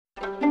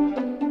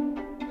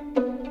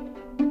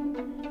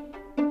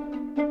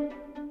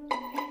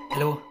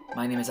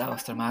is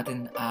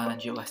Alasdair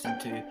and you're listening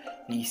to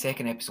the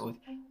second episode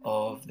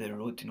of the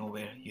Road to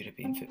Nowhere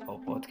European Football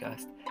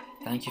Podcast.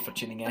 Thank you for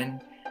tuning in,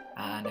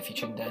 and if you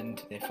tuned in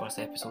to the first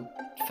episode,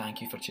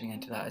 thank you for tuning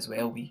into that as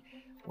well. We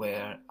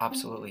were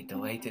absolutely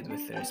delighted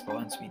with the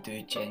response. We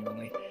do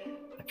genuinely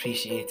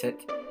appreciate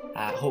it.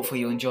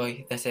 Hopefully you'll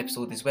enjoy this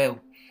episode as well.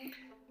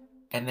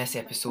 In this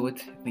episode,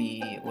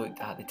 we looked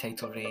at the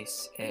title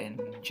race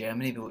in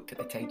Germany, we looked at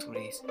the title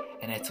race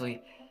in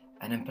Italy,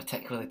 and in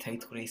particular the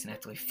title race in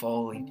Italy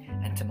following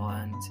Inter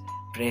Milan's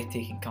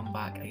breathtaking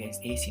comeback against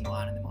AC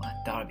Milan in the Milan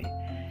derby.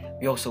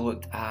 We also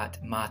looked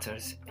at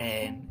matters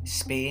in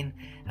Spain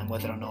and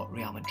whether or not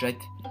Real Madrid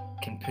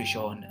can push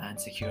on and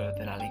secure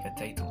the La Liga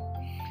title.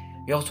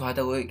 We also had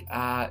a look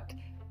at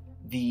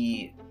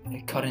the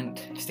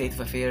current state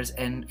of affairs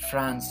in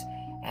France,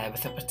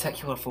 with a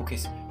particular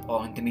focus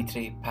on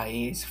Dmitri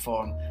Payet's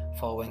form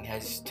following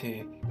his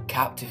two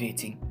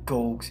captivating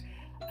goals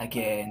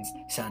against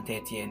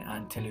Saint-Etienne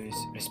and Toulouse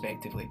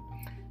respectively.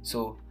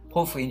 So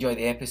hopefully you enjoy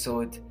the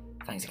episode.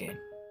 Thanks again.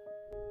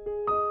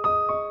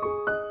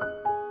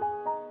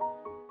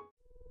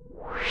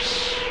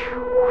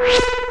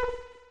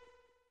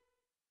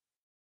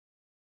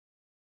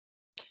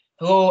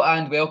 Hello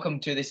and welcome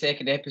to the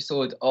second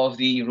episode of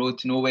the Road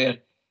to Nowhere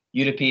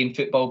European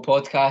Football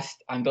Podcast.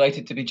 I'm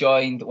delighted to be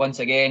joined once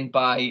again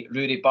by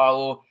Rory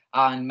Barlow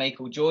and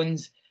Michael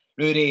Jones.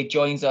 Rory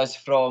joins us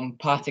from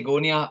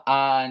Patagonia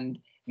and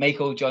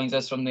Michael joins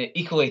us from the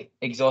equally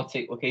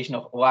exotic location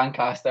of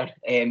Lancaster.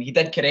 He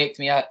did correct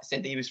me. I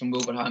said that he was from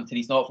Wolverhampton.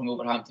 He's not from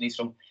Wolverhampton, he's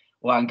from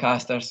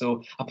Lancaster.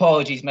 So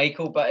apologies,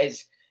 Michael, but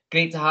it's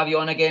great to have you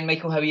on again.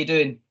 Michael, how are you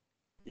doing?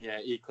 Yeah,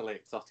 equally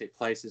exotic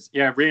places.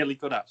 Yeah, really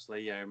good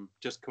actually.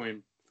 Just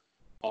coming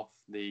off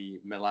the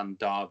Milan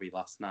derby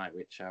last night,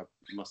 which I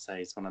must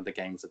say is one of the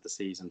games of the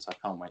season, so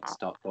I can't wait to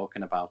start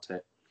talking about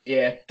it.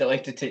 Yeah,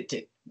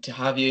 delighted to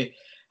have you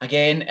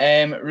again.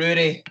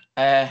 Rory,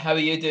 how are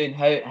you doing?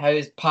 How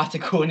is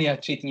Patagonia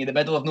treating you? The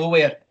middle of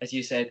nowhere, as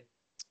you said.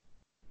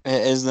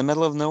 It is the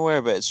middle of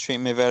nowhere, but it's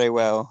treating me very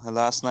well.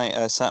 Last night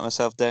I sat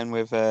myself down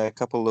with a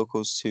couple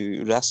locals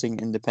to Racing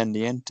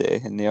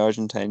Independiente in the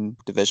Argentine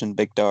division,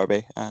 big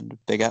derby and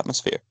big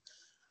atmosphere.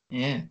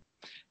 Yeah,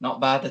 not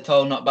bad at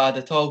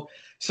all.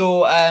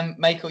 So,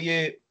 Michael,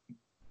 you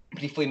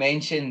briefly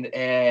mentioned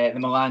the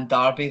Milan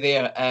derby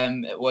there.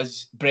 It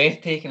was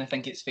breathtaking, I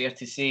think it's fair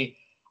to say.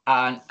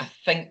 And I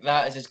think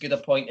that is as good a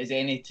point as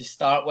any to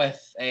start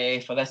with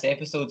for this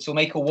episode. So,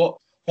 Michael,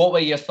 what were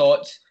your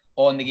thoughts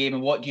on the game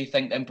and what do you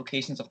think the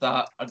implications of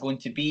that are going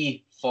to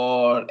be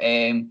for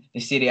the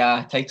Serie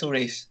A title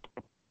race?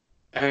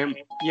 To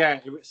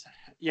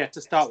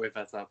start with,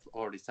 as I've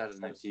already said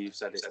and as you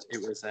said,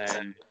 it was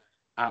an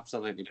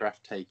absolutely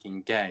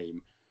breathtaking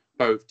game.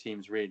 Both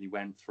teams really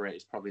went for it.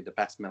 It's probably the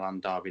best Milan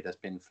derby there's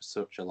been for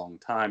such a long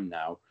time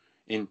now.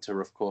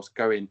 Inter, of course,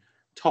 going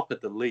top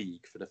of the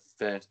league for the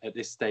first at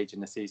this stage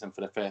in the season for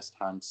the first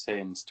time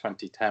since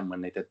 2010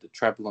 when they did the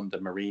treble under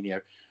Mourinho.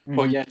 Mm-hmm.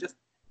 But yeah, just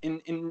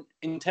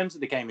in terms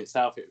of the game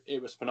itself,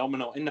 it was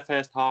phenomenal. In the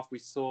first half, we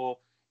saw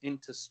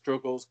Inter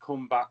struggles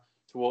come back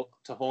to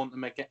haunt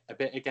them a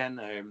bit again.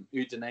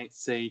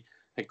 Udinese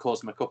had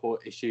caused them a couple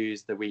of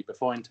issues the week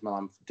before. Inter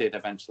Milan did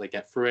eventually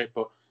get through it,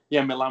 but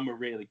yeah, Milan were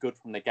really good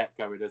from the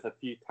get-go. There's a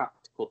few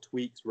tactical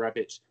tweaks.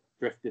 Rebic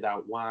drifted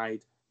out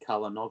wide.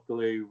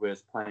 Calhanoglu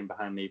was playing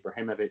behind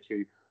Ibrahimovic,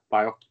 who,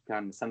 by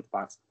occupying the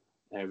centre-backs,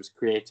 was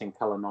creating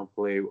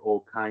Calhanoglu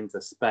all kinds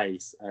of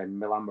space. And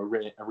Milan were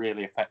a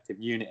really effective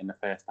unit in the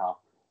first half.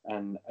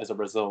 And as a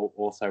result,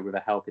 also with a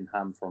helping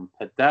hand from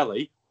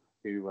Padelli,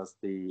 who was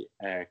the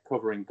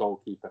covering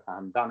goalkeeper for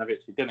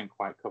Handanovic, who didn't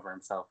quite cover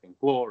himself in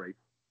glory.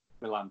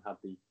 Milan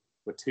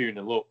were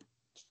 2-0 up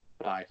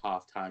by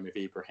half-time with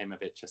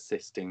Ibrahimovic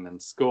assisting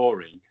and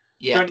scoring.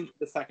 Yeah. Going into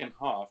the second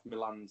half,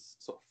 Milan's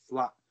sort of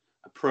flat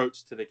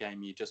approach to the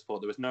game, you just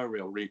thought there was no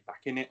real route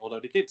back in it,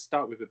 although they did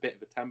start with a bit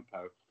of a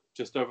tempo.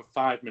 Just over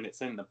 5 minutes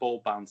in, the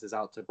ball bounces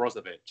out to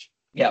Brozovic,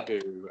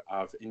 who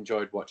I've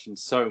enjoyed watching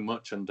so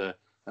much under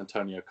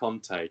Antonio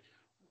Conte.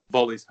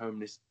 Volleys home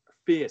this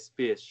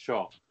fierce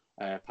shot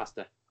past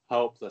a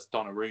helpless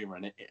Donnarumma,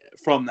 and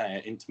from there,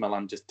 Inter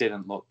Milan just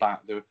didn't look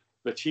back. The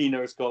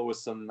Vecino's goal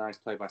was some nice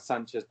play by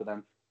Sanchez, but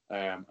then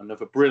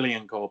another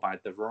brilliant goal by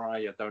De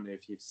Vrij. I don't know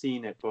if you've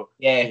seen it, but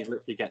he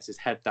literally gets his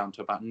head down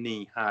to about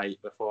knee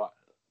height before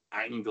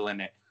angling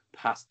it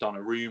past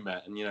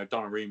Donnarumma. And,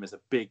 Donnarumma's a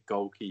big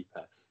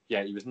goalkeeper.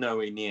 Yeah, he was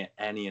nowhere near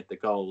any of the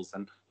goals.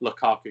 And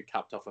Lukaku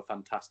capped off a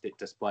fantastic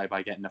display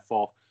by getting a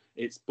fourth.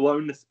 It's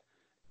blown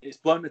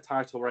the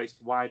title race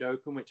wide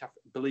open, which I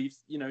believe,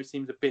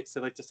 seems a bit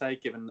silly to say,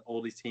 given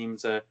all these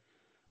teams are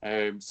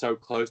so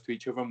close to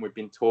each other. And we've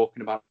been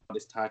talking about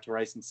this title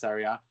race in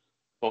Serie A.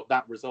 But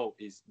that result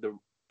is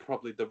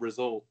probably the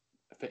result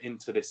for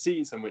Inter this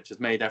season, which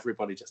has made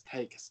everybody just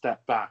take a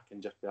step back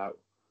and just be like,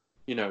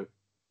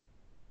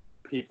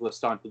 people are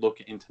starting to look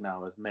at Inter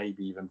now as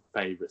maybe even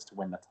favourites to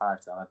win the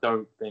title. I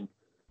don't think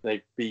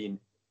they've been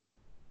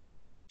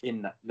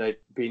in that. They've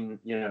been,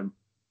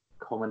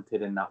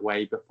 commented in that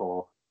way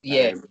before.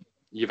 Yeah.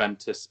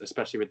 Juventus,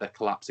 especially with their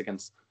collapse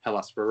against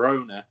Hellas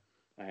Verona,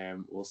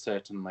 will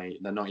certainly,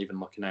 they're not even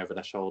looking over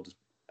their shoulders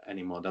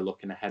anymore. They're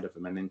looking ahead of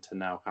them, and Inter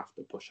now have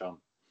to push on.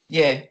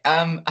 Yeah,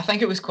 I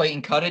think it was quite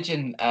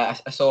encouraging. I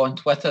saw on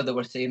Twitter they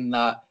were saying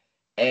that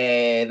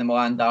the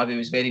Milan derby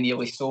was very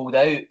nearly sold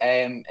out.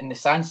 In the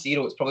San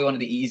Siro, it's probably one of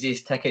the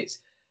easiest tickets.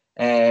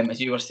 As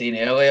you were saying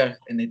earlier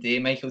in the day,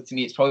 Michael, to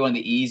me, it's probably one of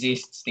the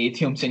easiest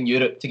stadiums in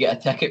Europe to get a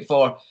ticket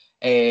for,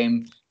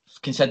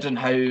 considering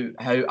how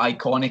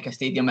iconic a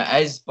stadium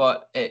it is.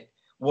 But it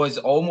was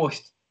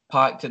almost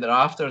packed to the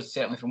rafters,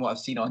 certainly from what I've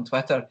seen on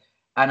Twitter.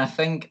 And I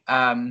think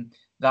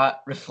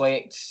that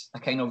reflects a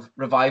kind of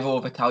revival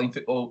of Italian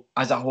football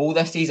as a whole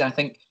this season. I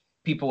think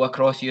people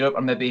across Europe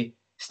are maybe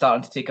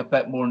starting to take a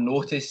bit more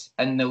notice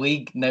in the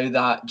league now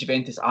that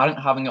Juventus aren't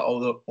having it all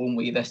their own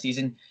way this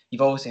season.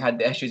 You've obviously had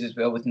the issues as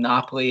well with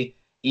Napoli,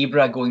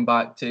 Ibra going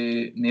back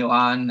to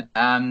Milan.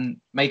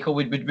 Michael,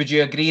 would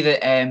you agree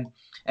that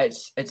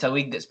it's a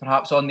league that's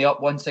perhaps on the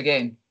up once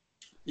again?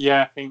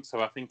 Yeah, I think so.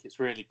 I think it's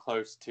really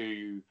close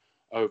to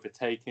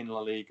overtaking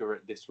La Liga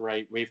at this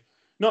rate. We've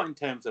not in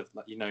terms of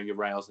your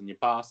Reals and your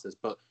Barças,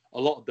 but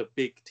a lot of the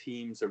big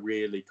teams are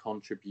really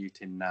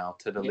contributing now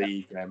to the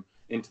league.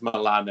 Inter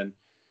Milan and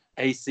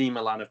AC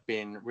Milan have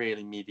been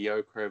really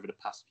mediocre over the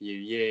past few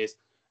years,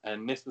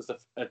 and this was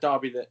a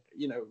derby that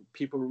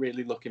people were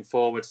really looking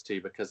forwards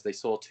to because they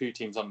saw two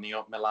teams on the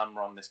up. Milan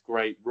were on this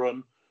great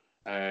run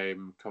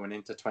coming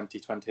into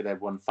 2020. They'd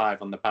won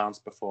 5 on the bounce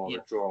before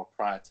a draw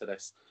prior to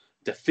this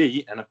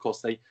defeat, and of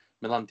course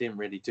Milan didn't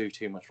really do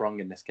too much wrong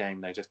in this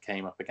game. They just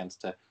came up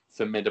against a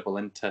formidable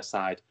Inter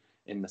side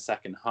in the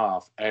second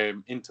half.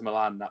 Inter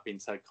Milan, that being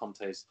said,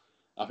 Conte's,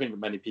 I think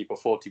many people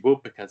thought he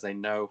would because they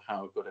know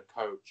how good a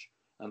coach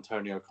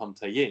Antonio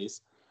Conte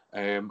is.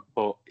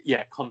 But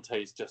yeah,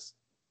 Conte's just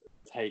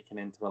taken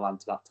Inter Milan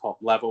to that top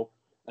level.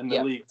 And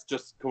the league's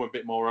just come a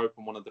bit more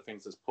open. One of the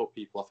things that's put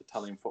people off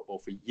Italian football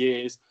for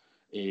years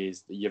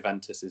is the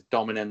Juventus'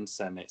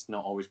 dominance, and it's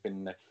not always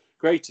been the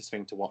greatest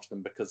thing to watch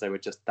them because they were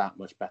just that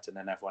much better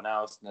than everyone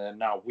else. And they're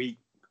now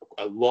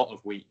a lot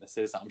of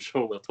weaknesses that I'm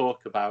sure we'll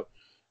talk about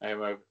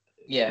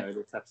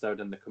this episode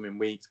in the coming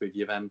weeks with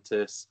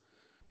Juventus.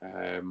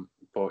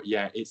 But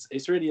yeah,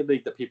 it's really a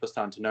league that people are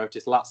starting to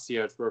notice.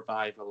 Lazio's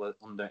revival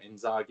under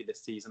Inzaghi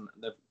this season.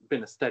 They've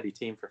been a steady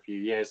team for a few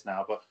years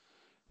now, but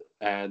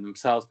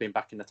themselves being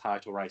back in the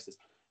title races,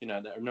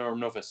 they're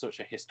another such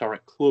a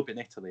historic club in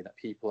Italy that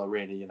people are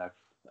really,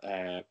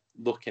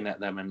 looking at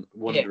them and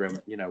wondering,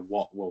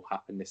 what will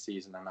happen this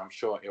season. And I'm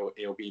sure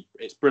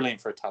it's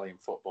brilliant for Italian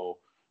football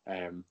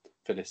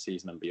for this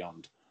season and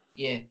beyond.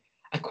 Yeah.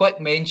 A quick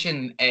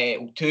mention,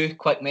 2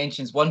 quick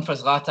mentions. One for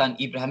Zlatan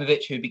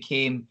Ibrahimovic, who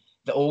became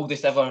the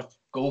oldest ever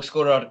goal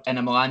scorer in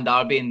a Milan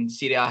derby in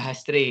Serie A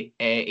history,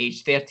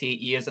 aged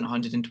 38 years and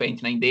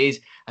 129 days.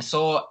 I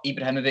saw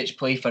Ibrahimovic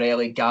play for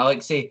LA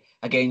Galaxy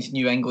against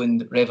New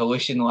England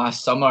Revolution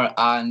last summer,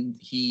 and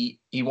he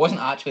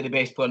wasn't actually the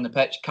best player on the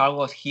pitch.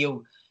 Carlos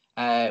Gil,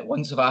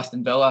 once of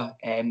Aston Villa,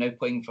 now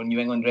playing for New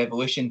England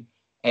Revolution,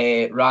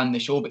 ran the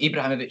show, but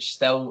Ibrahimovic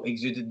still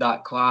exuded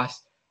that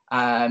class.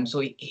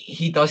 So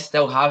he does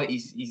still have it.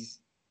 He's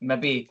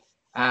maybe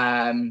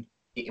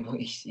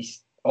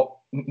he's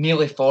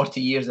nearly 40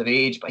 years of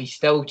age, but he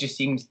still just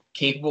seems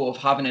capable of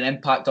having an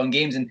impact on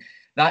games. And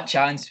that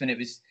chance when it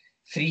was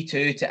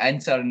 3-2 to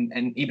Inter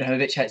and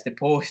Ibrahimovic hits the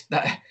post,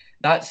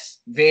 that's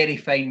very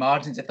fine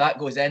margins. If that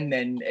goes in,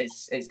 then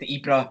it's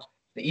the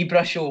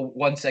Ibra show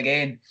once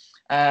again.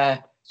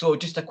 So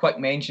just a quick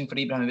mention for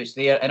Ibrahimovic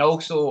there, and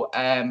also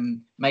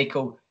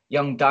Michael,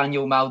 young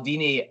Daniel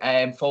Maldini,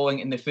 following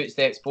in the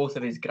footsteps both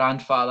of his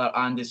grandfather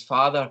and his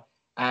father.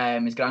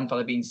 His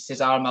grandfather being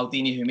Cesare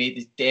Maldini, who made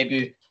his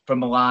debut for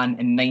Milan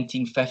in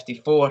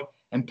 1954,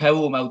 and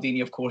Paolo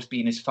Maldini, of course,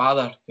 being his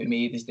father, who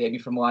made his debut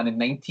for Milan in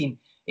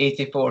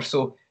 1984.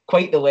 So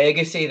quite the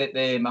legacy that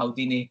the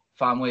Maldini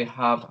family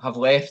have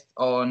left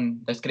on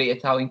this great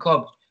Italian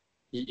club.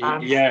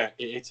 Yeah,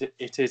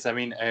 it is. I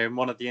mean,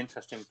 one of the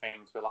interesting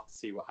things we'll have to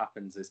see what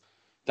happens is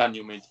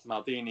Daniel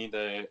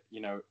Maldini.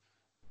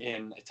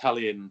 In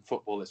Italian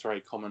football, it's very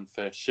common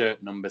for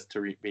shirt numbers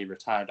to be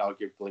retired,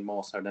 arguably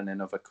more so than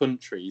in other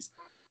countries.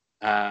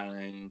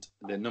 And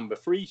the number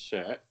 3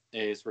 shirt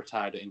is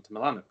retired at Inter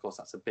Milan. Of course,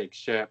 that's a big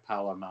shirt.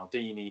 Paolo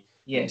Maldini,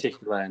 in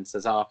particular, and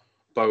Cesare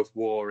both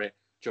wore it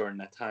during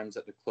their times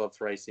at the club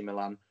for AC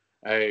Milan.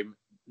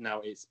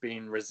 Now, it's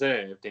been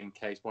reserved in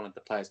case one of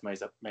the players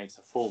makes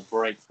a full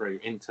breakthrough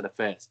into the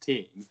first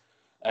team.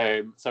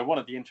 So one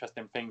of the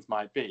interesting things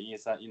might be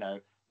is that,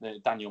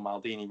 Daniel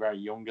Maldini, very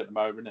young at the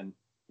moment, and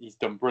he's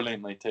done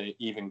brilliantly to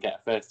even get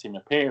a first-team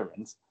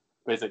appearance.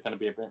 But is it going to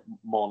be a bit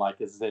more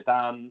like a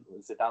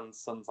Zidane's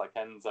sons like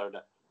Enzo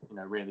that,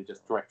 really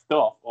just drift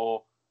off?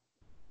 Or,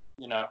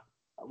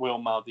 will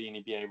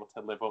Maldini be able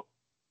to live up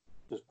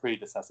to his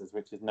predecessors,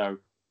 which is no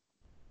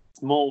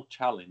small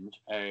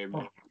challenge.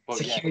 But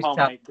yeah, can't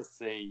wait to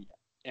see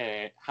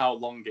how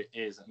long it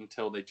is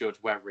until they judge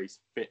whether he's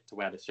fit to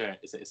wear the shirt.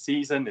 Is it a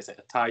season? Is it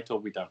a title?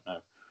 We don't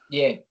know.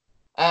 Yeah.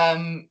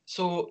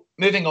 So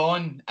moving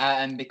on,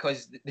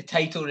 because the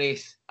title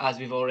race, as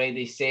we've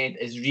already said,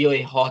 is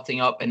really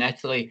hotting up in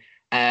Italy.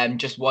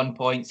 Just 1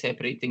 point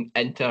separating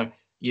Inter,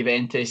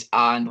 Juventus,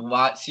 and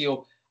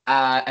Lazio,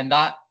 and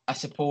that I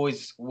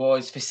suppose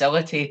was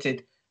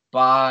facilitated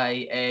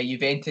by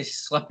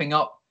Juventus slipping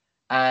up,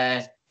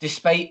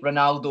 despite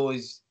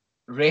Ronaldo's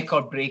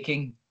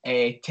record-breaking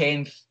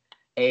 10th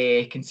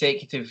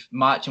consecutive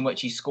match in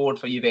which he scored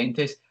for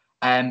Juventus.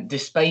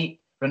 Despite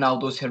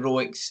Ronaldo's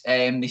heroics,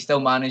 they still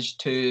managed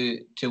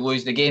to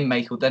lose the game,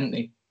 Michael, didn't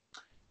they?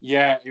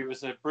 Yeah, it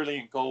was a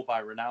brilliant goal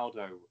by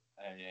Ronaldo.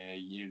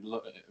 You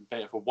look a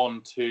bit of a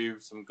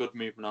 1-2, some good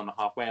movement on the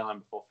halfway line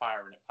before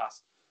firing it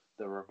past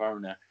the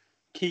Ravona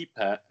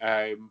keeper.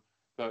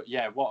 But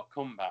yeah, what a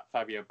comeback.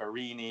 Fabio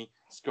Barini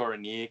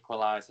scoring the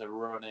equaliser,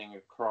 running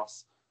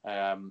across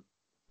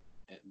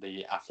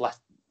the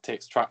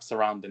athletics track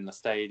surrounding the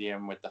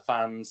stadium with the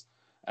fans.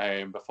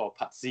 Before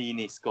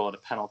Pazzini scored a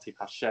penalty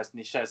past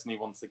Szczesny. Szczesny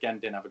once again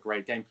didn't have a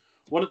great game.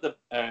 One of the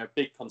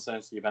big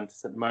concerns for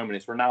Juventus at the moment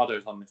is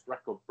Ronaldo's on this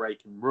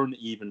record-breaking run,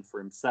 even for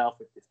himself,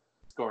 with this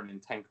scoring in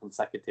 10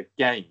 consecutive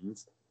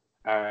games.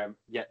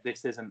 Yet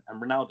this isn't,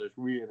 and Ronaldo's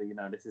really,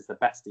 this is the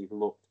best he's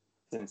looked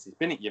since he's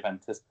been at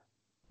Juventus.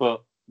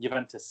 But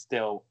Juventus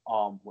still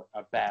are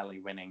barely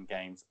winning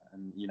games,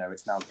 and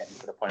it's now getting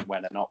to the point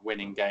where they're not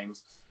winning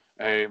games.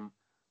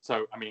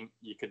 So, I mean,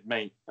 you could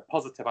make a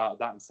positive out of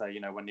that and say,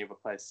 when the other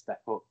players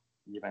step up,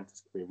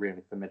 Juventus could be a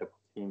really formidable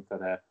team for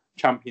the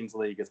Champions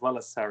League as well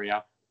as Serie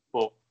A.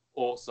 But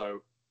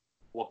also,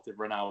 what if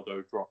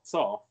Ronaldo drops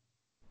off?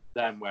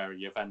 Then where are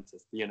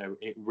Juventus?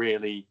 It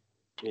really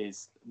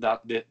is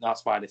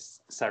that's why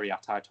this Serie A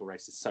title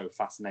race is so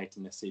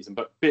fascinating this season.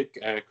 But big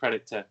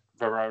credit to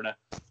Verona,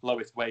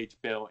 lowest wage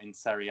bill in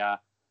Serie A,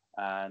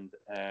 and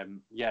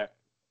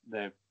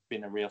they've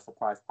been a real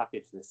surprise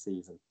package this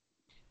season.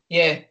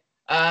 Yeah.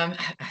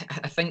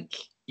 I think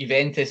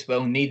Juventus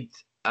will need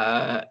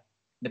the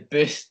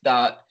boost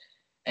that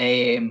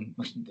they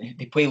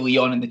play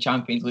Lyon in the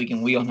Champions League,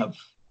 and Lyon have,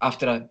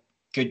 after a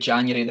good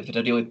January, they've had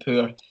a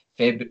really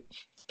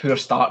poor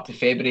start to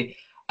February,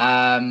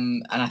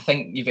 and I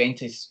think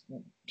Juventus,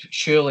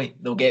 surely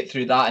they'll get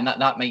through that, and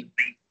that might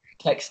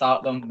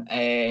kickstart them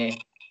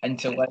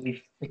into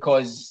life,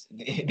 because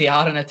they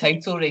are in a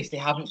title race. They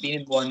haven't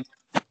been in one.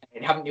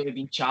 They haven't really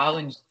been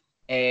challenged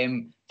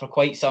for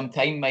quite some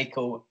time,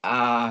 Michael.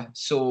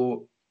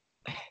 So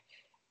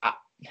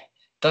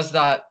does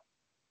that,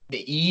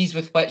 the ease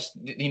with which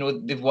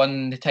they've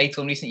won the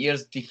title in recent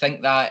years, do you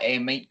think that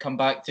might come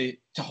back to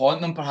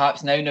haunt them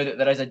perhaps now that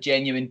there is a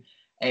genuine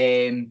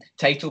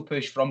title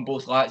push from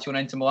both Lazio and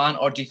Inter Milan,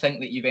 or do you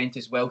think that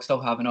Juventus will still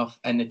have enough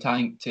in the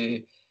tank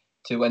to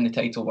win the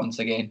title once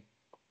again?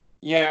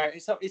 Yeah,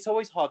 it's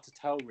always hard to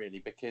tell really,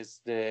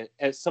 because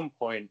at some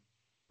point,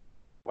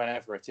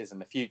 whenever it is in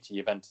the future,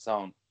 Juventus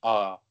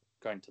are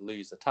going to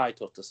lose the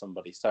title to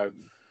somebody. So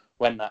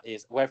when that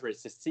is, whether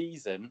it's this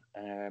season,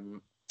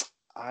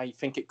 I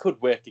think it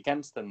could work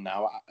against them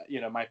now.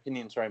 My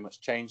opinion's very much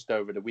changed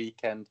over the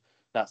weekend.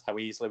 That's how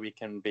easily we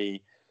can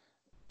be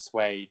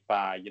swayed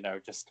by,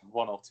 just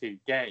one or two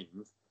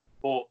games.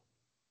 But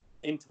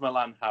Inter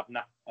Milan have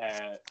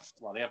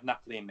they have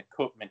Napoli in the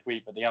cup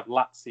midweek, but they have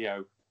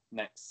Lazio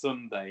next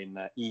Sunday in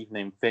the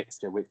evening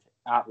fixture,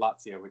 at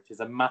Lazio, which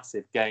is a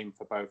massive game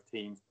for both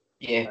teams.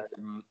 Yeah.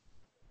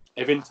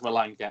 If Inter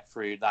Milan get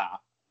through that,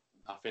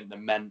 I think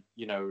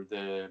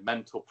the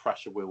mental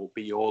pressure will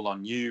be all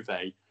on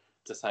Juve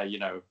to say,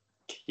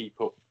 keep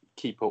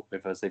up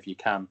with us if you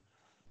can.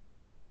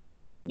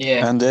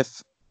 Yeah. And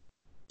if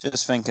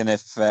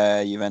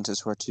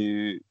Juventus were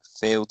to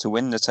fail to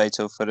win the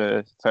title for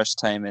the first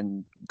time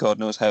in God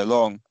knows how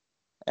long,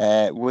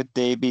 would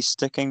they be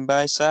sticking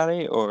by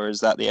Sarri, or is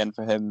that the end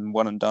for him,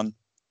 one and done?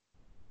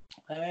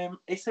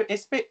 It's a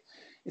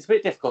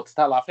bit difficult to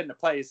tell. I think the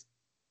players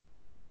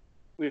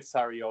with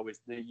Sarri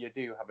you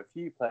do have a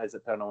few players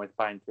that don't always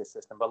buy into his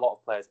system, but a lot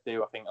of players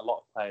do. I think a lot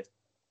of players,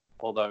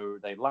 although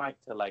they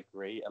liked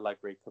Allegri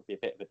could be a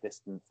bit of a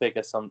distant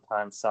figure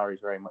sometimes.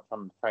 Sarri's very much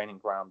on the training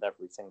ground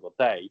every single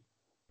day.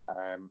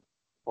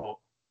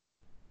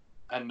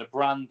 And the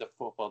brand of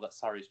football that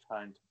Sarri's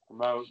trying to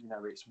promote,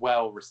 it's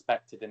well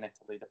respected in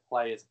Italy. The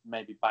players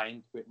maybe buy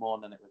into it more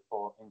than it was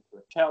bought into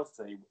at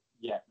Chelsea,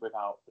 yet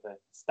without the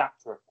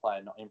stature of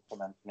player not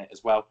implementing it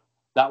as well.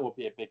 That will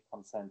be a big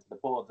concern to the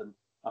board. And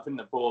I think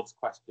the board's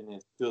question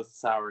is, does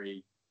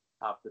Sarri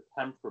have the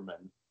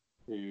temperament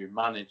to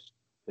manage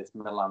this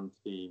Milan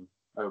team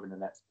over the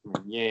next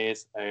coming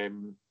years?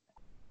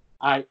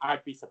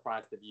 I'd be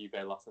surprised if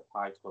Juve lost a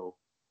title,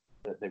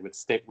 that they would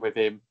stick with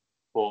him.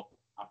 But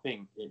I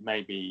think it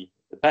may be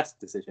the best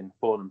decision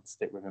for them to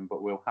stick with him,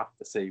 but we'll have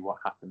to see what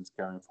happens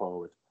going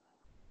forward.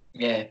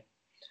 Yeah.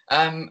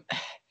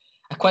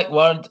 A quick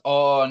word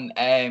on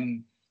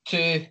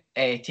two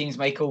teams,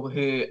 Michael,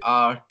 who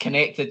are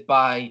connected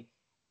by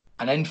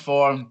an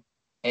informed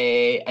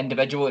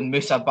individual in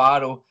Moussa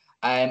Barrow,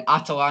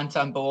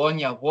 Atalanta and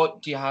Bologna.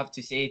 What do you have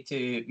to say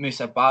to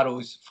Moussa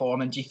Barrow's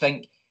form, and do you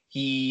think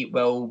he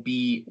will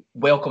be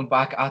welcomed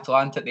back at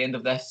Atalanta at the end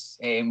of this,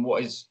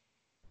 what is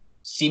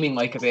seeming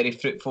like a very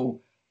fruitful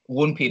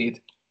loan period.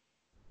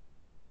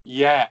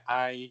 Yeah,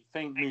 I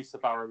think Moussa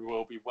Barrow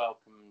will be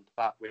welcomed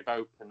back with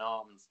open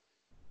arms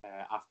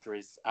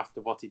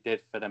after what he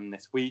did for them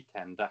this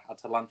weekend.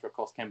 Atalanta, of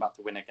course, came back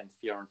to win against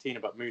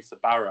Fiorentina, but Moussa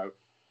Barrow,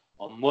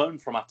 on loan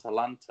from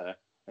Atalanta,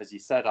 as you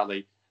said,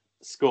 Ali,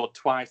 scored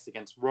twice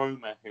against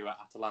Roma, who are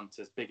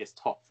Atalanta's biggest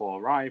top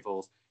four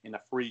rivals, in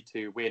a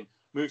 3-2 win.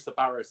 Moussa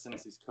Barrow,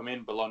 since he's come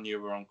in, Bologna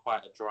were on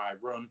quite a dry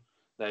run.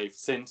 They've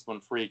since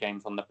won 3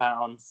 games on the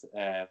bounce.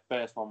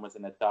 First one was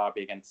in a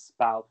derby against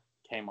Spal,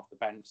 came off the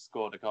bench,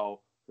 scored a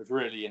goal, was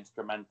really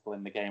instrumental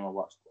in the game I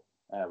watched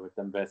with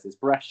them versus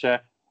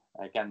Brescia.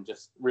 Again,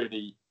 just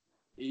really,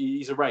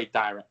 he's a very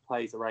direct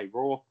player, he's a very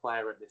raw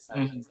player at this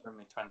age, he's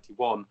only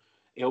 21.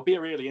 It'll be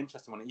a really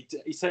interesting one.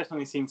 He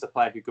certainly seems a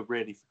player who could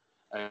really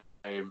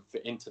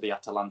fit into the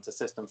Atalanta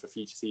system for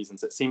future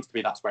seasons. It seems to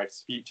be that's where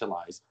his future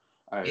lies.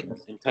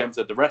 In terms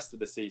of the rest of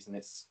the season,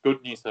 it's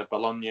good news for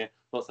Bologna.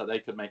 Looks like they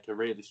could make a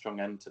really strong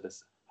end to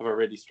this, have a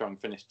really strong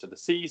finish to the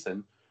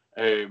season.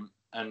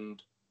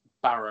 And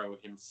Barrow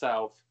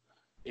himself,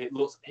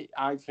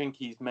 I think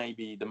he's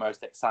maybe the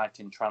most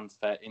exciting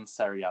transfer in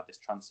Serie A this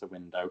transfer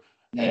window.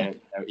 Yeah.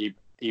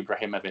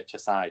 Ibrahimovic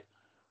aside.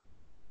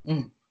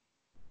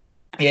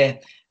 Yeah.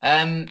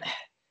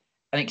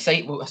 An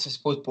exciting. I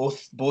suppose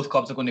both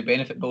clubs are going to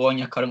benefit.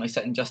 Bologna are currently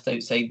sitting just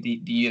outside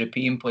the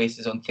European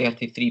places on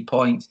 33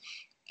 points.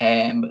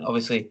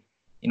 Obviously,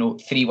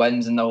 3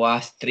 wins in the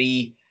last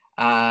 3,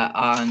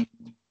 and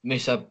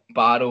Moussa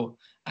Barrow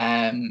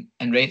in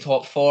red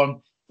hot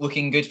form,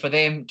 looking good for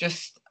them.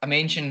 Just a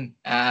mention,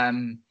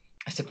 I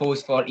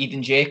suppose, for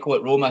Edin Dzeko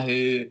at Roma,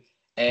 who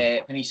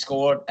when he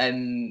scored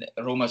in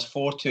Roma's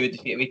 4-2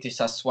 defeat away to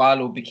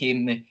Sassuolo,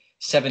 became the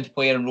 7th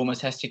player in Roma's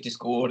history to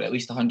score at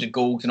least 100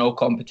 goals in all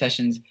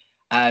competitions.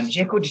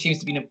 Dzeko just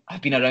seems to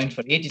have been around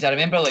for ages. I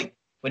remember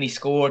when he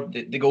scored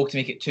the goal to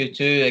make it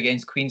 2-2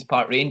 against Queen's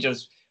Park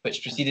Rangers,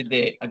 which preceded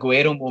the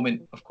Aguero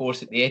moment, of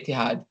course, at the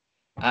Etihad.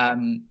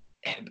 And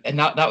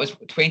that was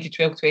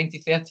 2012,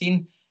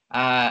 2013.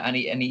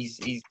 And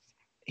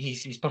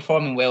he's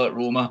performing well at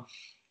Roma,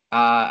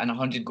 and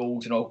 100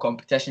 goals in all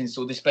competitions.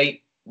 So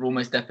despite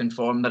Roma's dip in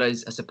form, there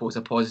is, I suppose,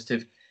 a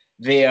positive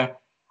there.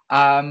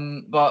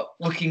 But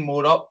looking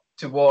more up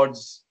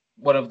towards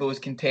one of those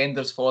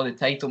contenders for the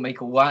title,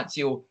 Michael,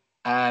 Lazio,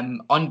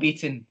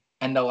 unbeaten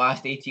in the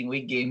last 18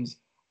 league games,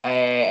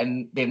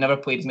 and they've never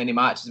played as many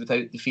matches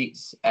without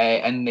defeats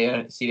in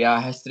their Serie A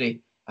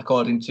history,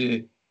 according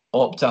to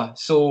Opta.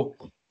 So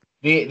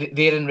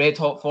they're in red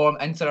hot form.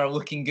 Inter are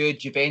looking good.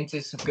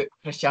 Juventus have got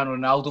Cristiano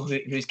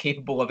Ronaldo, who's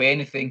capable of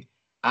anything.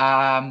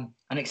 An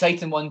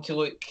exciting one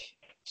to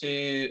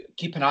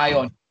keep an eye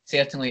on,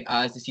 certainly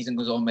as the season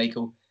goes on,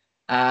 Michael.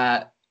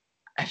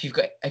 If you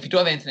don't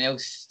have anything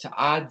else to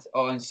add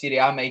on Serie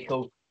A,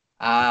 Michael,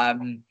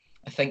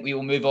 I think we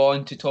will move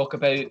on to talk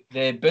about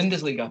the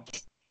Bundesliga.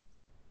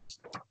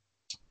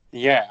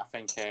 Yeah, I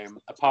think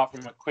apart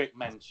from a quick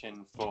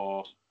mention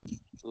for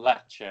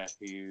Lecce,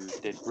 who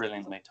did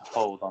brilliantly to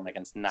hold on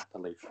against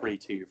Napoli,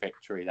 3-2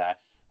 victory there.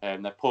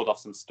 They pulled off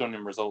some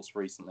stunning results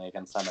recently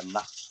against them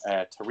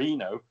and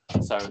Torino,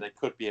 so they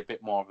could be a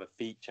bit more of a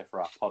feature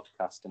for our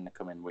podcast in the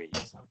coming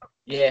weeks.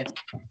 Yeah.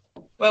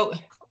 Well,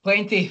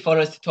 plenty for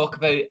us to talk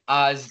about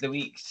as the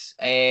weeks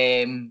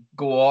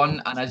go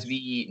on, and as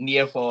we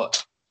near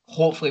what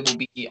hopefully will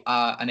be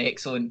an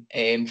excellent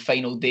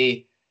final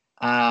day.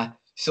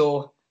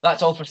 So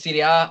that's all for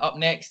Serie A. Up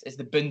next is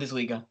the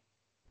Bundesliga.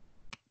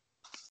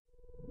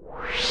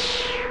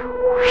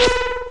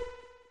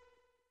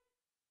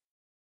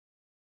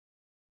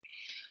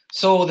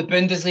 So the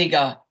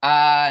Bundesliga,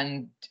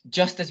 and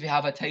just as we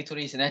have a title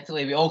race in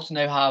Italy, we also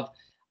now have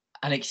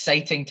an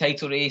exciting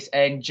title race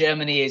in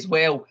Germany as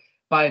well.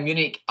 Bayern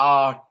Munich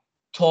are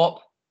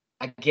top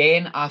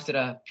again after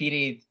a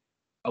period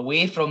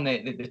away from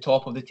the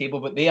top of the table,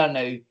 but they are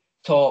now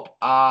top,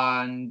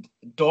 and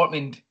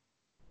Dortmund,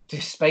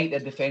 despite their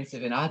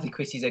defensive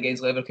inadequacies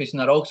against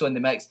Leverkusen, are also in the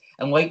mix,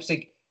 and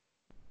Leipzig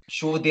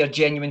showed their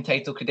genuine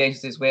title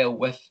credentials as well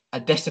with a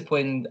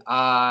disciplined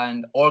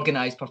and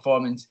organised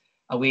performance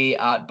away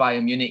at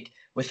Bayern Munich.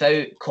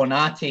 Without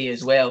Konate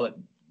as well,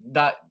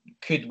 that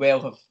could well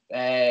have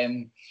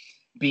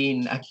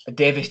been a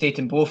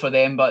devastating blow for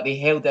them, but they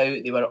held out,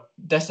 they were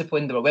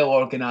disciplined, they were well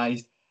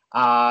organised,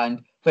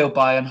 and while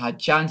Bayern had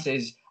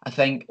chances, I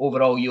think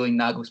overall Julian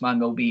Nagelsmann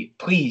will be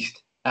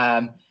pleased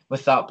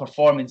with that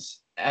performance.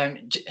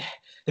 The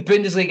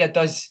Bundesliga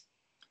does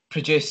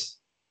produce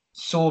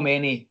so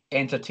many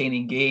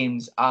entertaining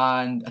games,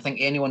 and I think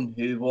anyone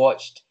who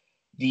watched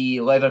the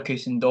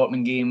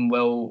Leverkusen-Dortmund game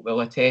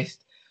will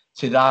attest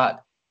to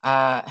that.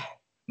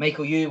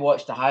 Michael, you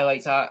watched the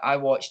highlights. I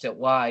watched it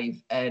live,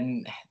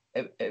 and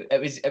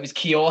it was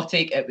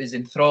chaotic. It was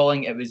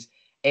enthralling. It was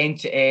end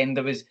to end.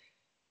 There was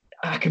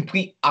a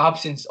complete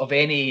absence of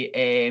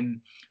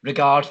any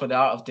regard for the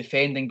art of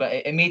defending, but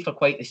it made for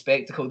quite the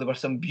spectacle. There were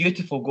some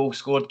beautiful goals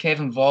scored.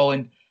 Kevin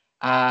Volland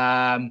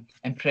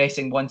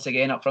impressing once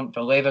again up front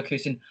for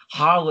Leverkusen.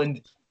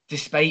 Haaland,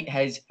 despite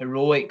his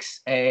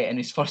heroics in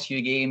his first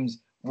few games,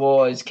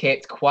 was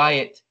kept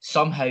quiet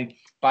somehow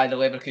by the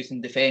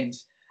Leverkusen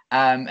defence.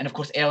 And of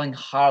course, Erling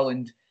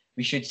Haaland,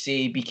 we should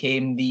say,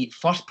 became the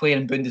first player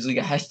in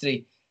Bundesliga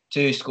history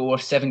to score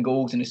 7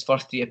 goals in his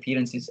first 3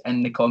 appearances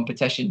in the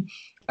competition.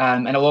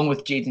 And along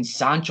with Jadon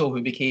Sancho,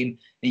 who became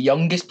the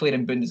youngest player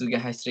in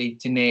Bundesliga history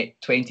to net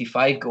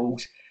 25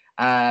 goals,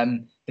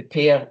 the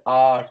pair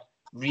are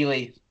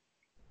really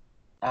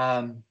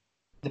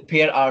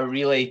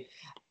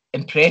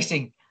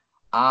impressing.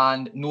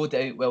 And no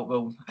doubt,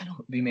 well, I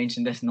know we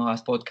mentioned this in the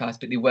last podcast,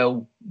 but they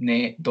will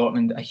net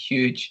Dortmund a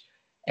huge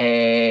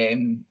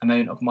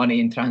amount of money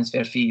in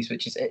transfer fees,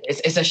 which is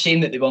it's a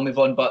shame that they will move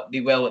on, but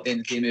they will at the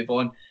end of the day move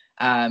on.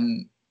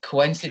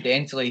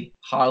 Coincidentally,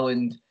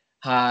 Haaland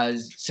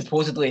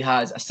supposedly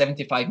has a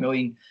 €75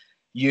 million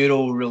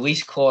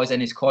release clause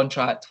in his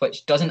contract,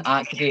 which doesn't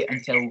activate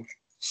until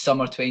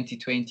summer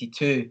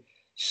 2022.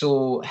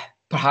 So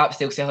perhaps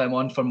they'll sell him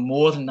on for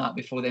more than that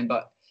before then.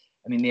 But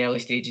I mean, the early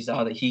stages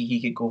are that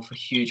he could go for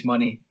huge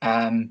money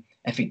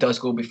if he does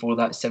go before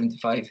that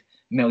 €75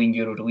 million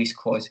release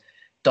clause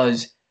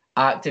does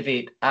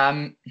activate.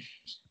 I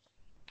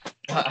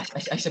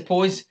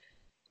suppose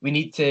we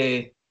need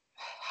to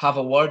have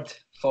a word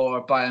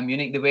for Bayern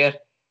Munich. They were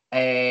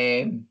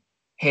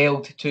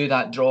held to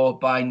that draw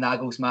by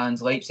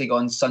Nagelsmann's Leipzig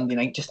on Sunday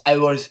night, just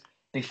hours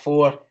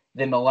before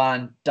the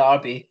Milan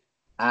derby.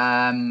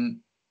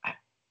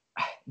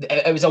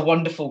 It was a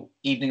wonderful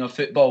evening of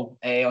football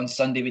on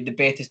Sunday with the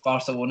Betis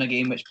Barcelona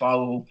game, which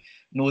Barlow will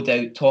no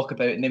doubt talk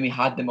about, and then we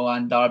had the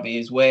Milan derby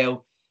as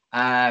well.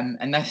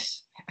 And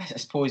this, I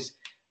suppose,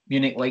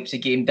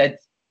 Munich-Leipzig game did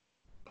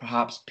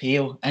perhaps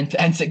pale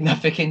into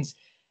insignificance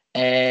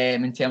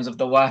in terms of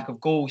the lack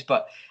of goals,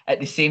 but at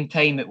the same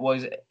time, it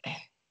was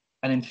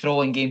an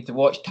enthralling game to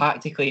watch.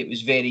 Tactically, it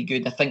was very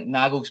good. I think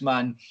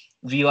Nagelsmann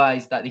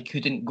realised that they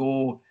couldn't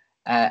go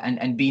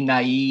and be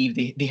naive.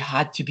 They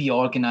had to be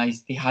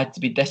organised. They had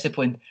to be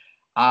disciplined.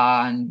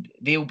 And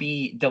they'll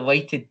be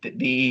delighted that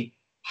they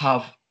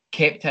have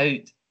kept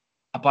out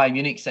a Bayern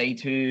Munich side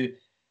who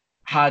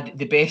had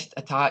the best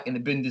attack in the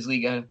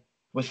Bundesliga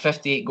with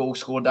 58 goals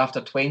scored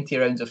after 20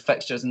 rounds of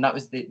fixtures. And that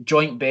was the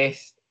joint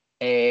best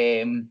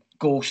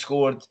goal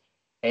scored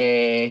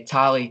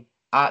tally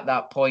at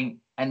that point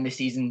in the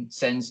season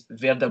since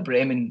Werder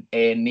Bremen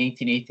in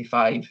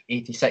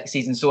 1985-86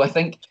 season. So I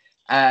think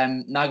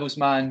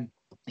Nagelsmann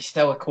is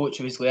still a coach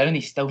who is learning.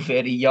 He's still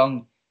very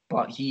young,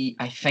 but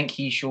I think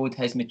he showed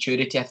his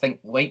maturity. I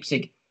think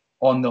Leipzig,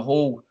 on the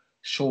whole,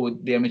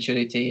 showed their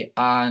maturity,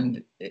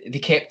 and they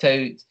kept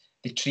out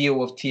the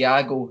trio of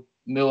Thiago,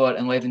 Müller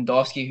and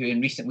Lewandowski, who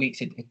in recent weeks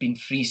had been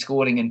free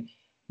scoring. And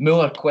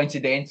Müller,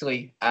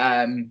 coincidentally,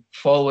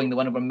 following the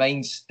win over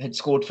Mainz, had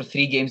scored for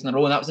 3 games in a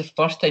row, and that was the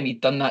first time he'd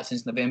done that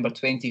since November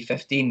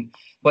 2015,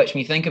 which,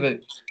 when you think about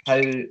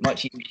how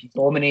much he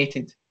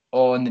dominated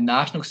on the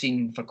national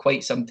scene for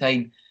quite some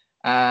time,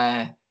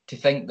 to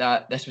think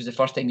that this was the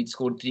first time he'd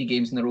scored 3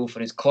 games in a row for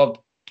his club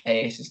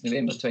since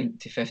November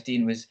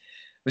 2015 was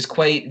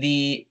quite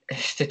the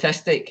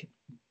statistic.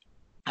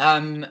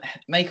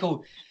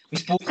 Michael, we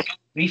spoke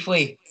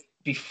briefly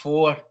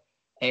before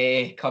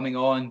coming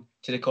on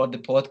to record the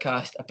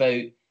podcast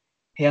about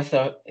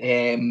Hertha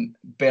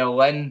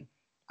Berlin.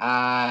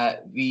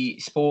 We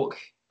spoke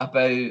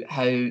about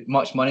how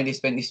much money they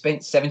spent. They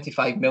spent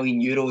 €75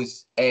 million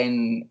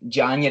in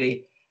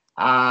January,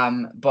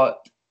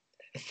 but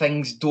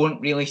things don't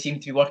really seem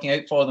to be working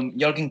out for them.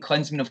 Jurgen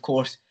Klinsmann, of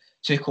course,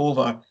 took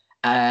over,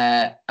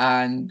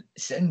 and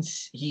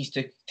since he's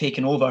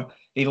taken over,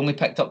 they've only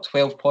picked up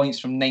 12 points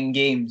from 9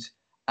 games.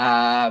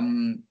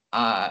 To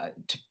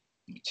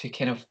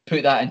kind of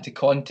put that into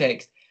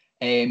context,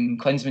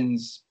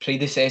 Klinsmann's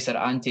predecessor,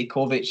 Ante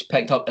Kovic,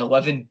 picked up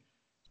 11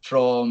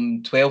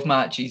 from 12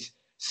 matches.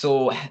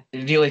 So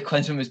really,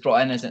 Klinsmann was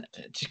brought in to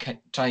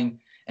try and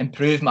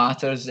improve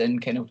matters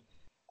and kind of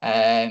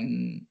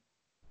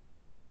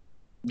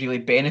really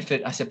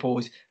benefit, I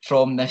suppose,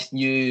 from this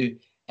new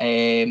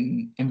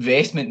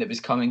investment that was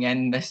coming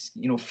in, this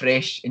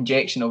fresh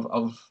injection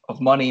of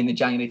money in the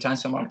January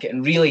transfer market.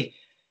 And really,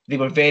 they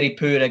were very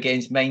poor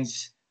against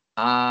Mainz,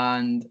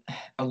 and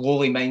a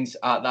lowly Mainz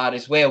at that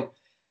as well.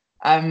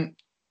 I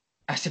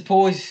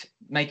suppose,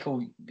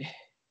 Michael,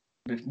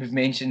 we've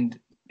mentioned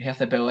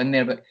Hertha Berlin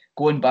there, but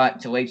going back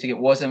to Leipzig, it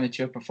was a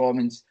mature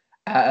performance,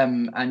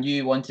 and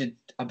you wanted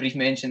a brief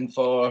mention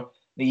for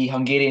the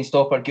Hungarian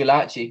stopper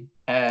Gulacsi.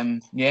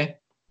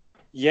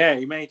 Yeah,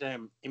 he made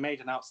an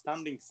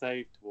outstanding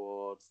save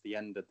towards the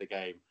end of the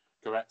game.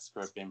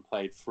 Goretzka had been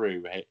played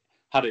through.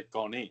 Had it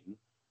gone in,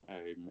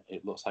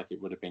 it looks like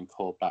it would have been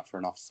called back for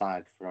an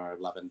offside for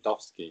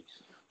Lewandowski.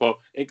 But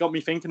it got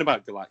me thinking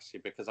about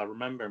Gulacsi, because I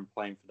remember him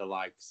playing for the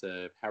likes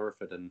of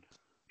Hereford and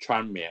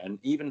Tranmere, and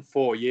even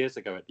 4 years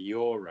ago at the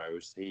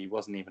Euros, he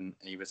was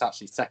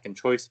actually second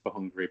choice for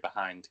Hungary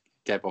behind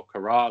Gebor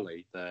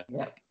Karali, the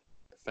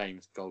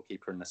famous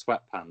goalkeeper in the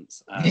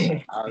sweatpants.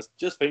 I was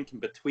just thinking,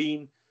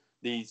 between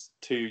these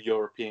two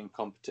European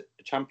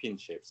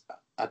championships,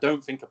 I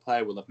don't think a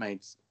player will have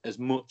made as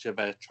much of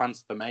a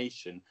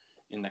transformation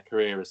in their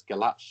career as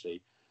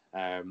Galacci.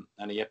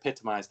 And he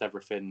epitomised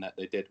everything that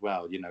they did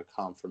well,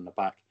 calm from the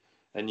back.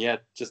 And yeah,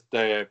 just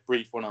a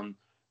brief one on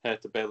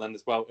Hertha Berlin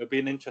as well. It'll be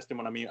an interesting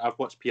one. I mean, I've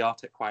watched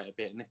Payet quite a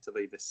bit in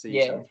Italy this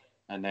season.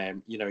 Yeah.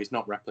 And, he's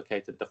not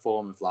replicated the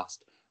form of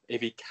last.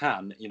 If he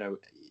can,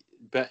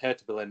 but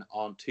Hertha Berlin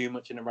aren't too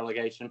much in a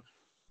relegation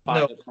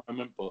fight at the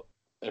moment, but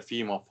a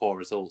few more poor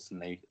results than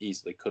they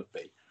easily could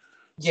be.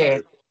 Yeah,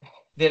 so,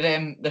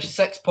 they're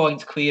 6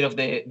 points clear of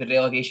the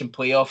relegation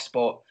playoff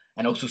spot,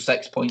 and also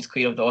 6 points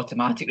clear of the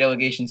automatic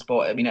relegation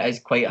spot. I mean, it is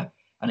quite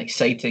an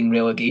exciting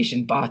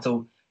relegation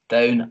battle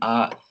down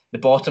at the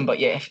bottom. But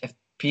yeah, if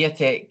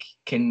Payet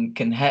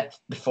can hit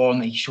the form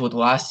that he showed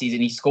last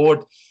season, he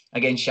scored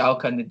against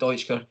Schalke in the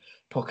Deutscher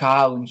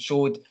Pokal and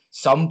showed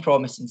some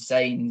promising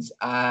signs.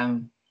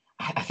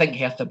 I think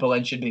Hertha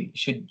Berlin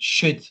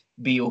should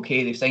be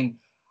okay. They've signed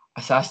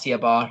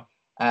Alasdair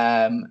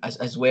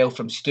as well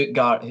from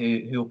Stuttgart,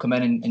 who will come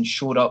in and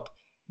shore up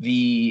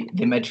the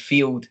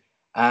midfield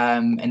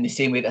in the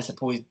same way that I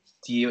suppose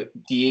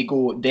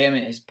Diego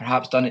Dement has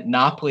perhaps done at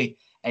Napoli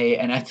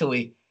in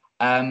Italy.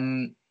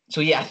 So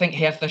yeah, I think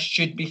Hertha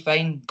should be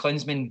fine.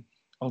 Klinsmann,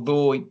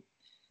 although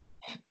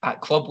at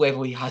club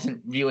level he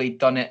hasn't really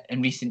done it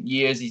in recent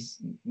years, he's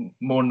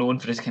more known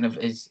for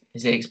his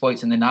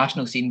exploits in the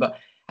national scene, but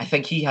I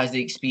think he has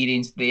the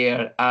experience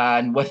there,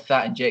 and with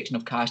that injection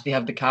of cash, they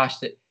have the cash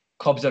that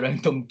clubs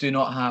around them do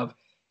not have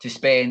to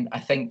spend. I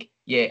think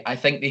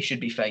they should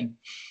be fine.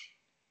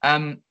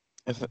 I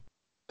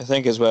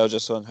think as well,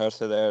 just on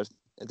Hertha there,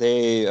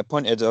 they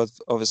appointed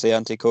obviously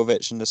Ante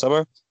Kovic in the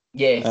summer.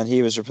 Yeah. And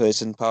he was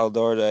replacing Paul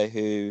Dardai,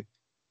 who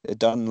had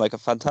done like a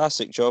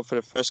fantastic job for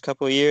the first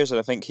couple of years, and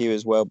I think he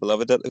was well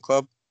beloved at the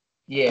club.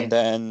 Yeah. And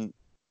then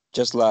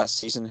just last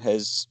season,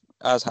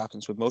 as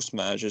happens with most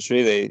managers,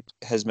 really,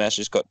 his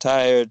message got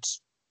tired,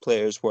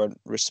 players weren't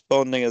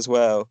responding as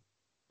well,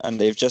 and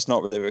they've just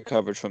not really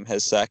recovered from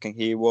his sacking.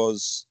 He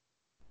was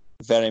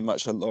very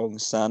much a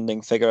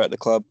long-standing figure at the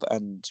club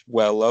and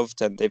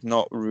well-loved, and they've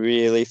not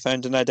really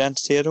found an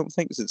identity, I don't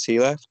think, since he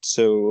left.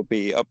 So it'll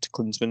be up to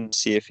Klinsmann to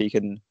see if he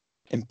can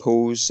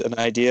impose an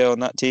idea on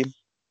that team.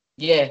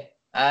 Yeah.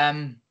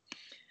 I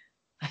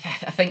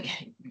think,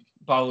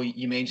 Barlow,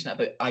 you mentioned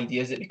about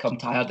ideas that become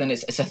tired, and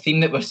it's a theme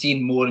that we're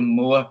seeing more and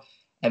more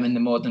in the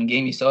modern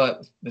game. You saw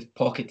it with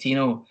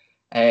Pochettino,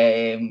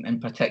 in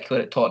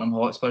particular at Tottenham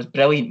Hotspur.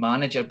 Brilliant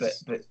manager, but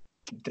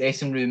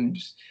dressing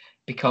rooms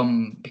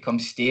become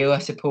stale, I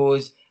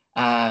suppose.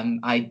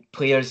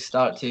 Players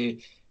start to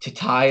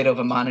tire of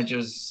a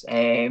manager's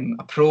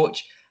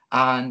approach,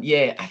 and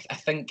yeah, I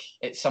think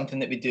it's something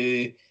that we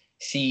do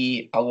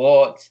see a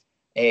lot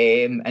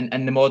in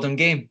the modern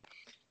game.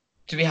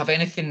 Do we have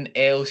anything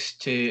else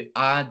to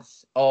add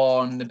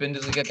on the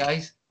Bundesliga,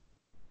 guys?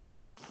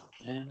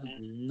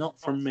 Not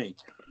from me.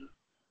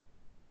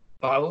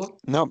 Barlow?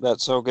 Nope,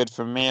 that's all good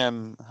from me.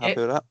 I'm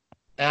happy with that.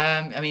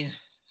 I mean,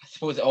 I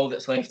suppose all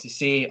that's left to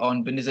say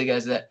on Bundesliga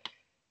is that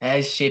it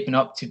is shaping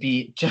up to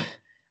be,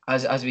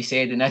 as we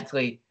said, in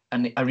Italy,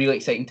 and a really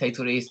exciting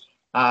title race.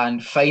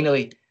 And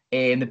finally,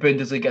 in the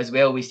Bundesliga as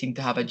well, we seem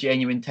to have a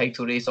genuine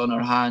title race on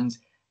our hands.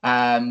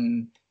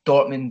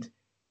 Dortmund,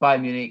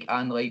 Bayern Munich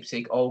and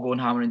Leipzig all going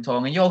hammer and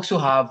tong. And you also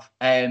have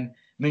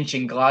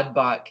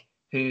Mönchengladbach,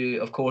 who,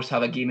 of course,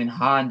 have a game in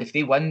hand. If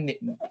they win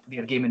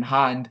their game in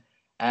hand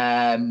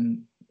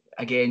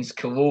against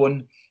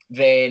Cologne,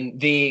 then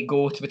they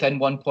go to within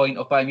 1 point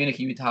of Bayern Munich.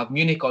 You would have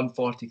Munich on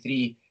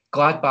 43,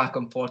 Gladbach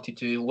on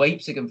 42,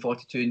 Leipzig on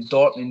 42, and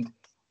Dortmund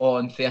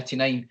on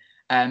 39.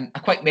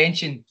 A quick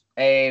mention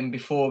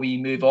before we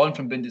move on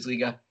from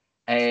Bundesliga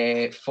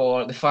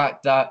for the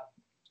fact that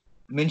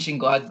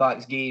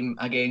Mönchengladbach's game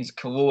against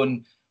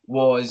Cologne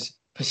was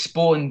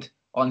postponed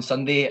on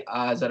Sunday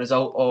as a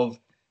result of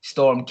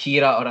Storm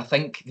Kira, or I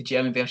think the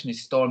German version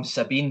is Storm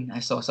Sabine.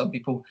 I saw some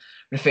people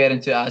referring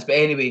to it as. But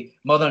anyway,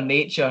 Mother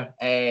Nature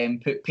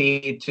put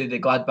paid to the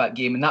Gladbach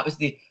game, and that was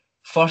the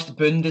first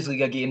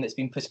Bundesliga game that's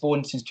been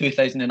postponed since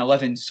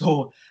 2011.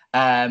 So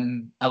a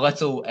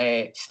little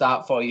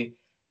stat for you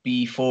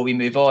before we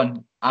move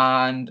on.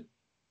 And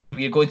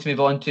we're going to move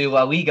on to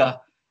La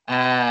Liga,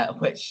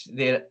 which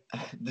there's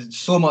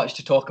so much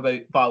to talk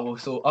about, Barlow.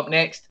 So up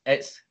next,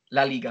 it's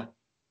La Liga.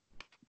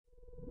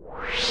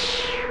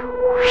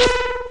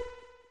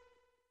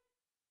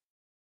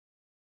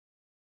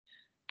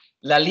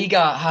 La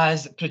Liga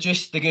has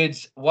produced the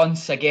goods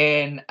once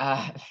again.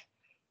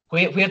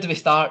 Where do we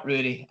start,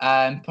 Rory?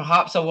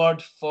 Perhaps a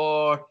word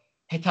for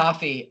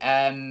Getafe.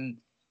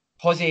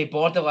 Jose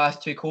Bordalas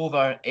took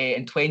over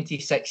in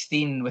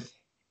 2016 with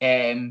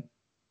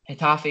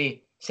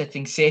Getafe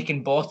sitting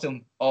second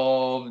bottom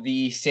of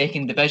the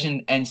second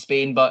division in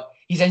Spain, but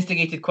he's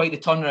instigated quite the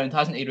turnaround,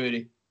 hasn't he,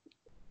 Rory?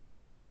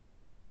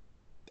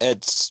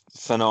 It's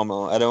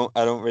phenomenal. I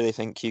don't really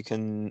think you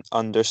can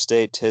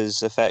understate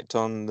his effect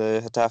on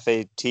the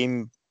Getafe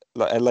team.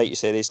 Like you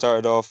say, they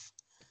started off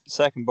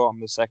second bottom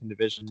of the second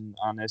division,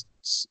 and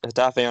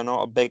Getafe are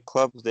not a big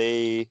club.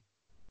 They're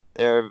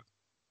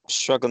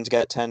struggling to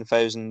get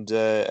 10,000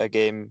 a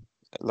game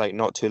like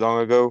not too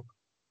long ago.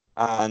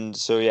 And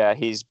so, yeah,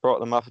 he's brought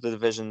them up the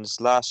divisions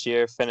last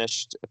year,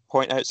 finished a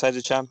point outside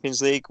the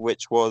Champions League,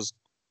 which was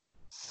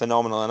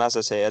phenomenal. And as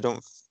I say,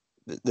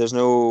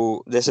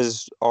 this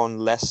is on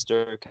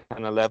Leicester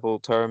kind of level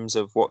terms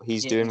of what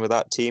he's doing with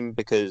that team,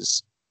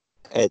 because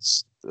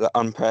it's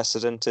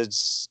unprecedented,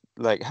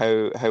 like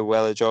how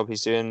well a job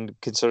he's doing,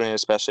 considering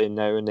especially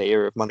now in the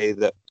era of money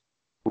that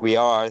we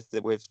are,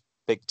 that with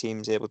big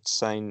teams able to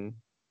sign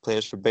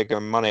players for bigger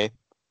money.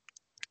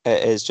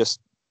 It is just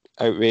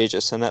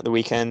outrageous. And at the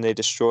weekend, they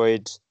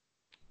destroyed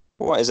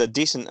what is a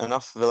decent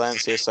enough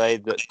Valencia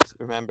side that,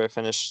 remember,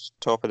 finished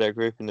top of their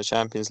group in the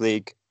Champions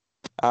League.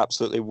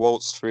 Absolutely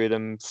waltzed through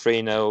them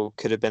 3-0,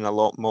 could have been a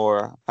lot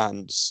more.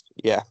 And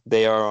yeah,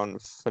 they are on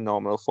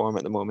phenomenal form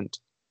at the moment.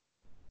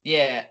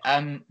 Yeah,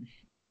 I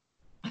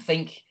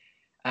think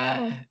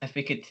if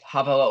we could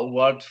have a little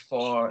word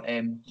for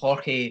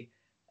Jorge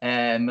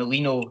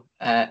Molino,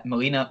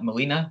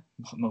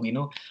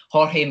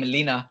 Jorge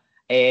Molina,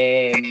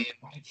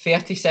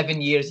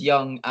 37 years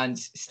young and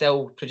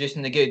still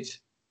producing the goods.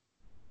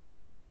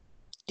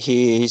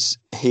 He's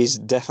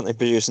definitely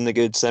producing the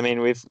goods. I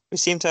mean, we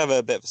seem to have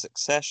a bit of a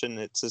succession.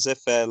 It's as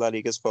if La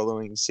Liga's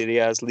following Serie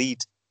A's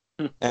lead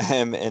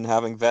in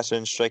having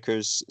veteran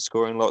strikers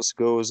scoring lots of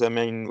goals. I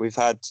mean, we've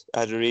had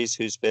Aduriz,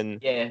 who's been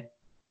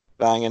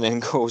banging in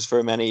goals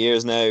for many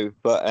years now.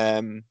 But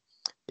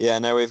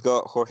now we've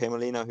got Jorge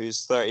Molina,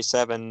 who's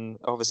 37,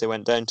 obviously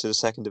went down to the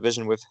second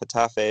division with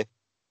Getafe,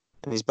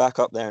 and he's back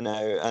up there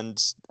now,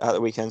 and at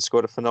the weekend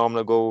scored a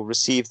phenomenal goal,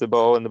 received the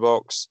ball in the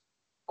box,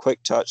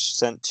 quick touch,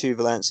 sent two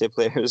Valencia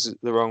players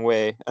the wrong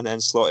way, and then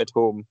slotted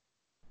home.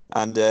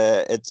 And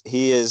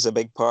he is a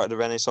big part of the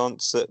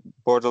renaissance that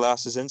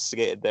Bordalas has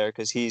instigated there,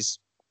 because he's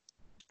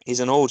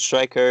an old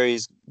striker.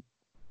 He's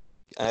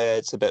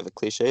it's a bit of a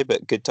cliche,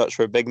 but good touch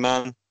for a big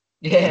man.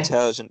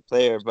 Intelligent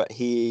player, but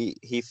he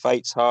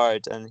fights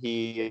hard, and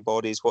he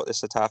embodies what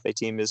this Getafe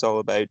team is all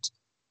about.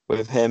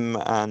 With him,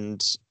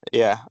 and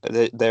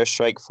their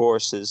strike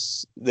force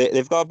is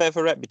they've got a bit of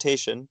a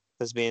reputation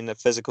as being a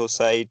physical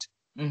side.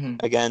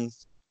 Again,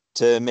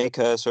 to make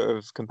a sort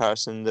of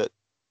comparison that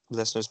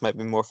listeners might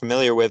be more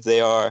familiar with,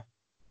 they are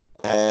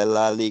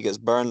La Liga's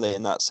Burnley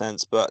in that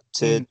sense, but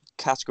to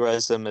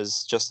categorize them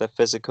as just a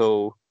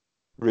physical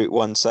Route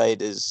 1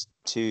 side is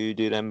to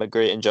do them a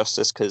great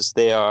injustice, because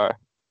they're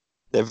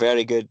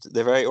very good.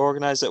 They're very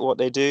organised at what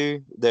they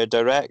do. They're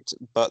direct,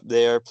 but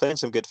they're playing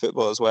some good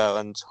football as well.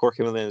 And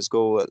Jorge Molina's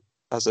goal,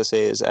 as I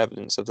say, is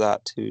evidence of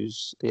that.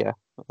 Who's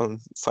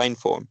on fine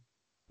form.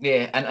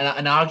 Yeah,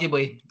 and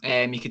arguably,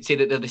 you could say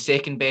that they're the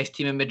second best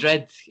team in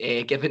Madrid,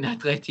 given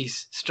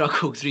Atleti's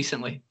struggles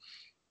recently.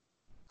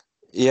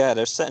 Yeah,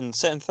 they're sitting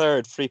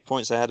third, 3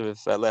 points ahead of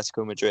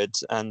Atletico Madrid,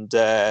 and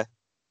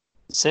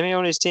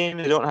Simeone's team,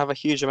 they don't have a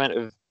huge amount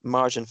of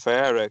margin for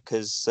error,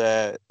 because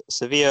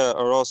Sevilla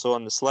are also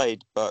on the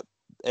slide, but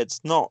it's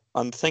not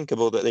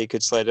unthinkable that they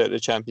could slide out of the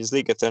Champions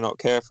League if they're not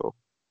careful.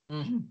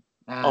 On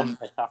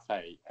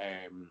Getafe,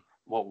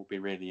 what will be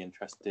really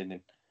interesting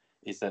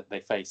is that they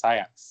face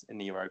Ajax in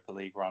the Europa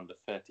League round of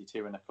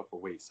 32 in a couple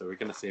of weeks, so we're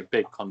going to see a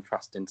big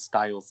contrast in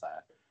styles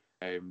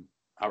there.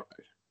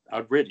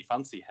 I'd really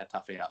fancy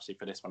Getafe actually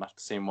for this one,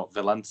 after seeing what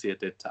Valencia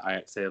did to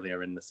Ajax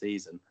earlier in the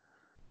season.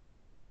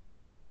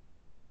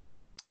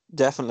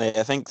 Definitely,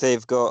 I think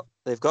they've got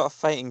a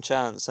fighting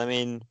chance. I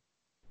mean,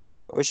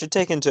 we should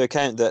take into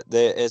account that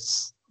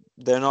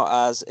they're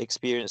not as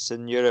experienced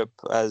in Europe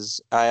as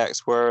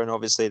Ajax were, and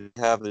obviously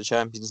they have the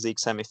Champions League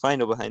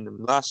semi-final behind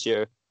them last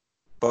year.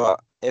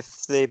 But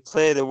if they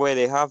play the way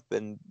they have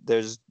been,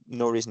 there's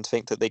no reason to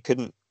think that they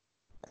couldn't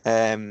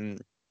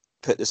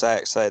put this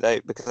Ajax side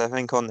out, because I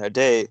think on their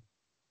day,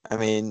 I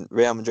mean,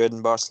 Real Madrid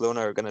and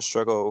Barcelona are going to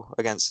struggle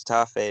against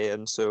Getafe,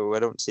 and so I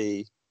don't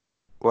see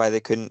why they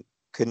couldn't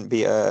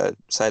beat a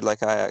side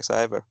like Ajax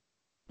either.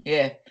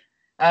 Yeah.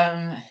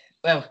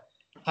 Well,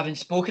 having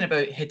spoken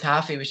about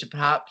Getafe, we should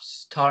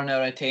perhaps turn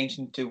our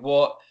attention to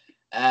what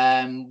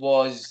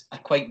was a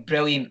quite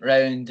brilliant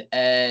round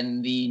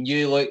in the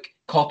new look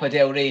Copa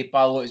del Rey.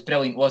 Barlow, it was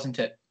brilliant, wasn't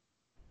it?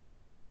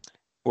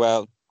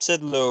 Well,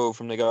 Sid Lowe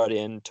from The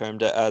Guardian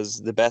termed it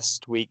as the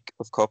best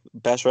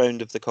best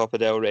round of the Copa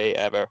del Rey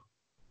ever.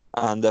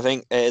 And I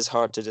think it is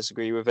hard to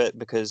disagree with it,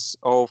 because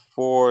all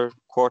four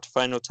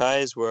quarterfinal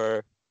ties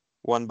were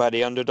won by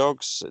the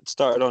underdogs. It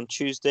started on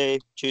Tuesday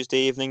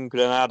evening,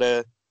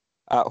 Granada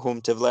at home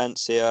to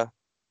Valencia,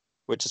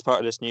 which is part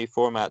of this new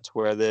format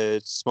where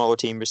the smaller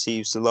team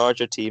receives the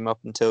larger team up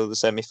until the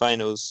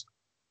semi-finals.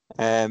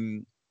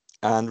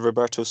 And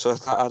Roberto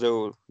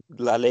Soldado,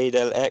 La Ley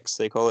del X,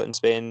 they call it in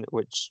Spain,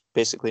 which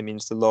basically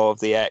means the law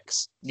of the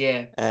X.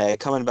 Yeah.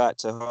 Coming back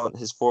to haunt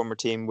his former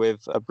team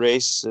with a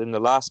brace in the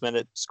last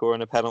minute,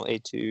 scoring a penalty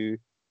to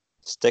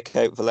stick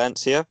out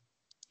Valencia.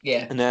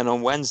 Yeah. And then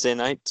on Wednesday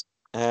night,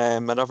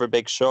 another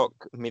big shock,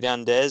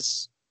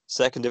 Mirandés,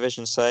 second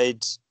division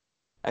side.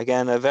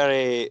 Again, a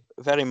very,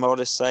 very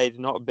modest side,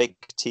 not a big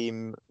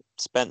team,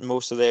 spent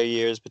most of their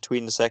years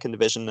between the second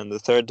division and the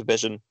third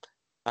division.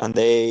 And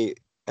they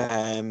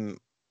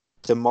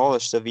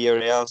demolished the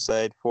Villarreal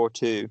side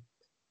 4-2,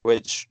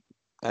 which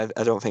I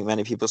don't think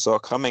many people saw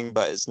coming,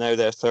 but it's now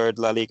their third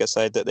La Liga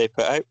side that they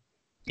put out.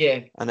 Yeah.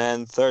 And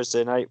then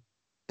Thursday night,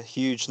 a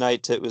huge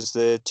night. It was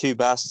the two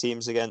Basque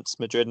teams against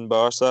Madrid and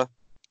Barca.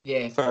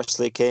 Yeah.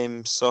 Firstly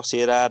came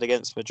Sociedad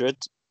against Madrid.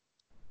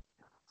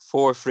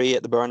 4-3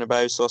 at the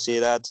Bernabeu.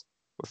 Sociedad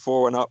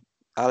were 4-1 up.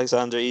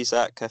 Alexander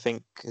Isak, I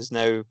think, has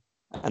now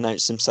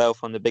announced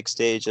himself on the big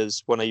stage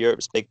as one of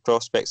Europe's big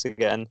prospects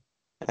again.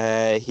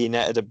 He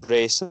netted a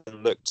brace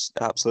and looked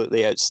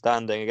absolutely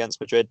outstanding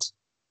against Madrid.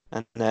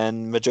 And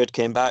then Madrid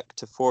came back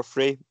to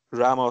 4-3.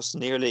 Ramos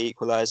nearly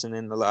equalising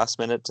in the last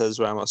minute, as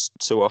Ramos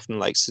so often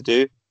likes to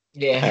do.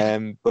 Yeah.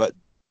 But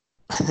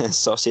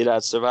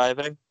Sociedad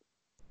surviving.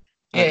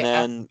 Yeah. And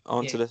then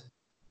on to the...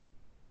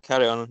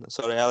 Carry on.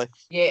 Sorry, Ali.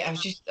 Yeah,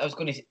 I was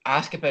going to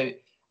ask about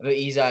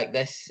Isak,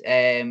 this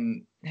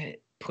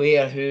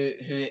player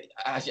who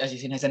as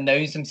you've seen, has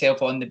announced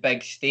himself on the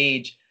big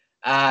stage.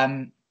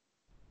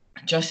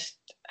 Just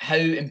how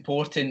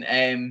important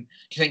do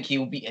you think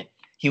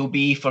he'll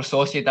be for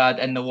Sociedad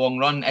in the long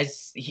run?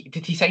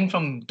 Did he sign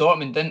from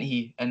Dortmund, didn't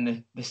he,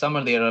 in the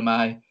summer there, or am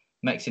I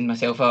mixing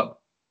myself up?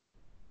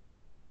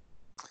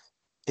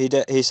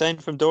 He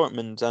signed from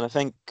Dortmund, and I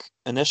think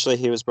initially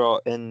he was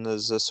brought in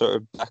as a sort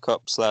of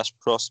backup /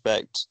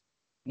 prospect,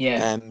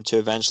 to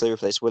eventually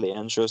replace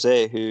Willian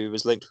Jose, who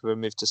was linked with a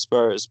move to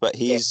Spurs. But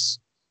he's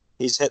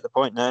hit the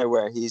point now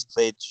where he's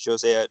played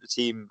Jose out of the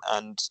team,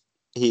 and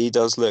he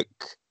does look.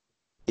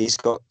 He's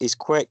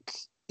quick,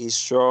 he's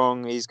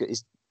strong, he's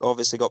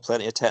obviously got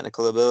plenty of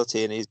technical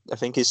ability, and I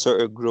think he's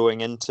sort of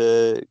growing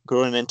into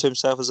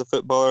himself as a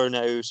footballer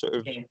now, sort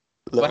of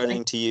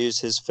learning to use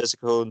his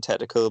physical and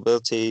technical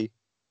ability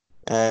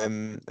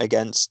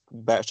against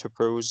better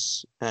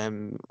pros.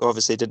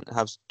 Obviously didn't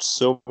have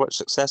so much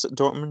success at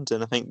Dortmund,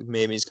 and I think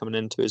maybe he's coming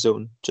into his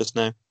own just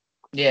now.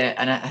 Yeah,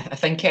 and I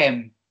think,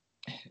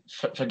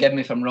 forgive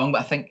me if I'm wrong,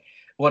 but I think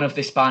one of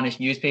the Spanish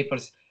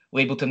newspapers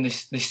labelled him the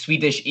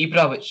Swedish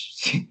Ibra,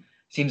 which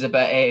seems a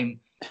bit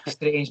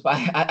strange. But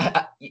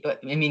I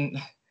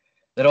mean,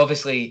 they're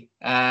obviously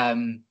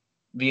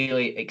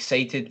really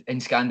excited in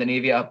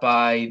Scandinavia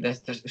by this.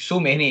 There's so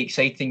many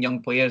exciting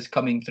young players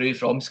coming through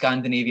from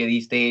Scandinavia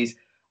these days,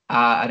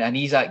 and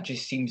Isak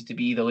just seems to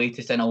be the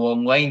latest in a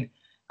long line.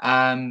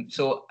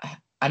 So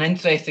an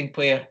interesting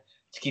player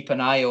to keep an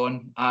eye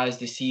on as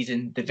the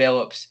season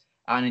develops,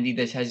 and indeed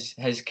as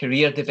his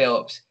career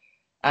develops.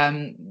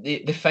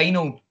 The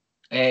final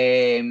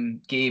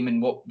game,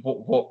 and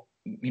what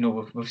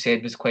we've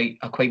said was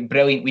quite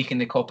brilliant week in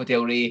the Copa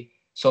del Rey.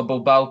 Saw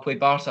Bilbao play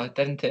Barca,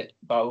 didn't it,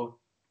 Barlow?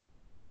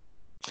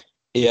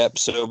 Yep,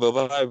 so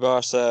Bilbao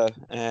Barca,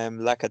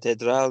 La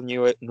Catedral,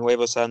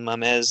 Nuevo San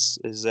Mamés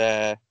is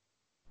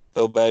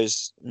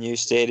Bilbao's new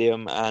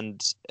stadium,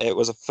 and it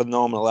was a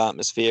phenomenal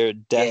atmosphere,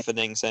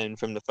 deafening sound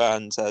from the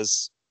fans,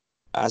 as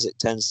it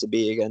tends to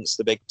be against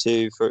the big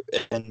two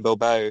in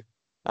Bilbao.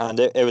 And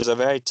it was a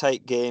very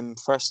tight game.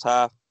 First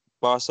half,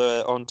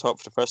 Barca on top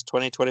for the first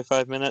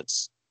 20-25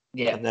 minutes.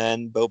 Yeah. And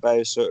then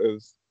Bilbao sort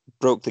of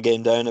broke the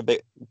game down a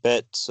bit.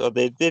 So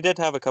they did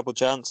have a couple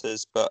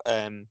chances, but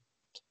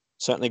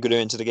certainly grew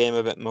into the game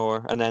a bit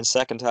more. And then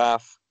second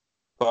half,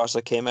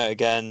 Barca came out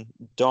again,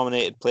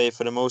 dominated play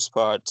for the most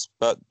part,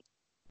 but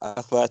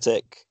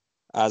Athletic,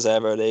 as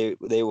ever, they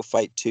will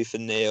fight tooth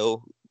and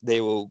nail.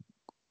 They will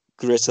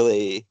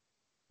grittily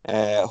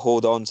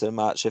hold on to the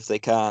match if they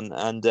can.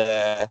 And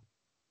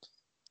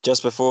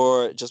just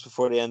before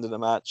the end of the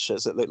match,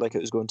 as it looked like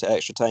it was going to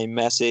extra time,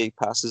 Messi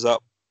passes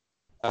up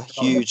a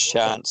huge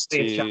chance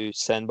to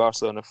send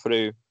Barcelona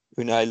through.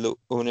 Unai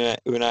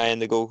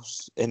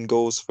in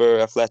goals for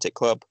Athletic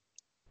Club,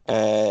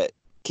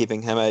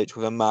 keeping him out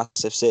with a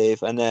massive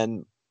save. And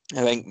then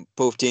I think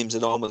both teams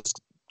had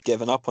almost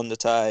given up on the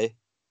tie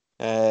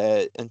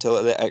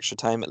until the extra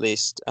time at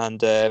least. And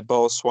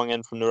ball swung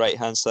in from the right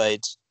hand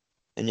side.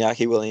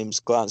 Iñaki Williams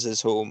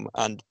glances home,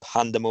 and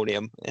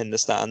pandemonium in the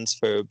stands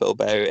for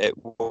Bilbao. It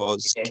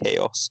was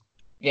chaos.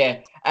 Yeah.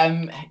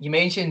 You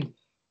mentioned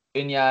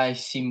Unai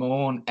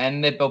Simon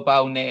in the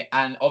Bilbao net,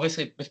 and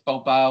obviously with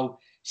Bilbao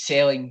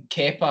selling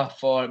Kepa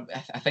for,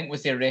 I think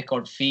was their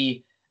record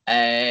fee.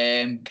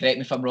 Correct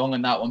me if I'm wrong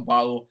on that one,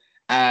 Barlow.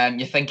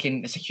 You're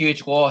thinking it's a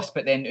huge loss,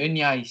 but then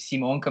Unai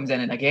Simon comes in,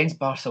 and against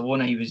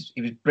Barcelona he was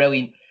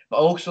brilliant. But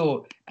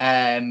also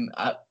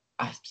a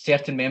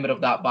certain member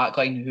of that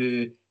backline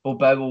who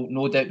Bilbao will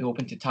no doubt be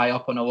hoping to tie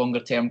up on a longer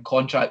term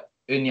contract,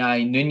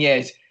 Unai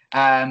Nunez.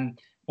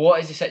 What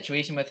is the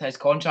situation with his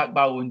contract,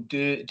 Barlow, and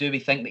do we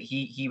think that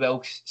he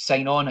will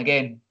sign on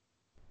again?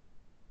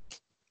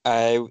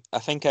 I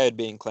think I would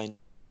be inclined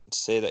to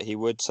say that he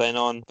would sign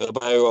on.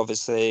 Bilbao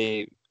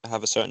obviously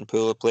have a certain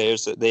pool of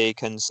players that they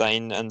can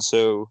sign, and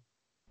so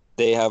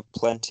they have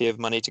plenty of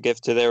money to give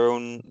to their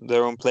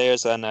own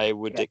players, and I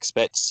would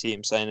expect to see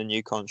him sign a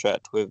new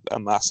contract with a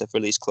massive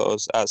release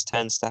clause, as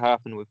tends to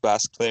happen with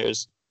Basque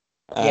players.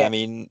 I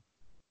mean,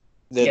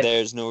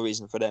 there's no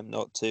reason for them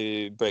not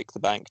to break the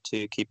bank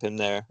to keep him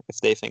there if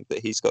they think that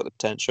he's got the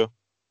potential.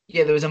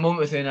 Yeah, there was a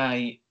moment with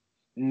Unai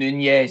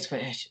Nunez,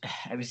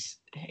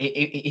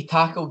 he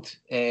tackled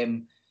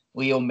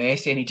Leo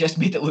Messi and he just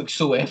made it look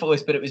so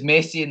effortless. But it was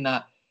Messi in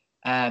that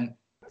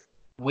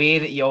way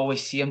that you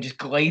always see him just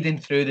gliding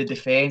through the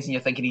defence, and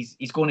you're thinking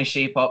he's going to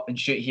shape up and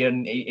shoot here,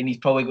 and he's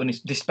probably going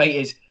to, despite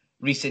his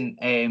recent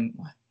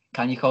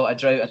can you call it a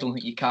drought? I don't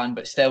think you can,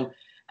 but still,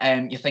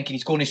 you're thinking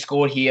he's going to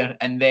score here,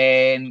 and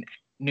then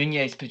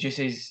Nunez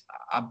produces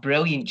a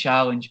brilliant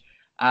challenge.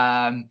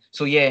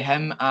 So yeah,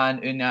 him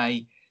and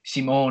Unai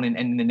Simon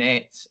in the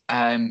nets,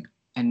 and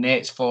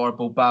nets for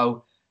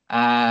Bilbao,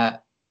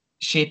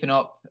 shaping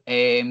up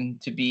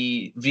to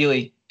be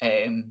really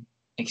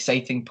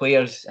exciting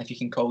players, if you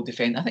can call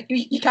defenders. I think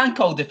you can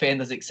call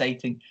defenders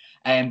exciting.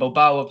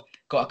 Bilbao have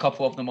got a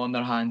couple of them on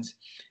their hands.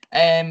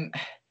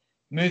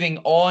 Moving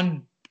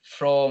on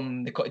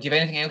from do you have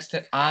anything else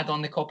to add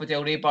on the Copa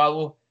del Rey,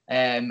 Barlow?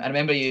 I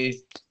remember you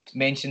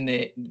mentioned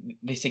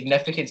the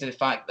significance of the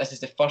fact this is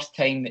the first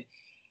time that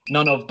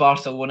none of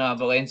Barcelona,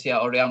 Valencia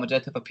or Real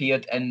Madrid have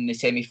appeared in the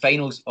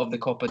semi-finals of the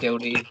Copa del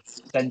Rey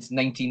since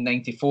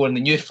 1994, and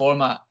the new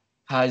format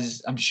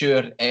has, I'm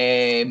sure,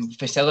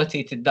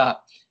 facilitated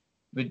that.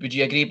 Would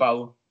you agree,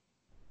 Barlow?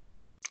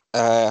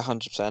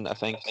 100%, I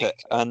think.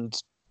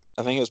 And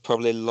I think it was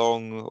probably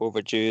long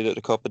overdue that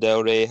the Copa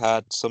del Rey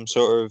had some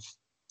sort of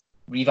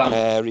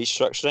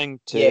restructuring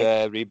to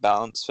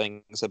rebalance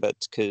things a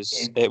bit,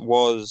 because it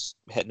was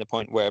hitting a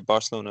point where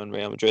Barcelona and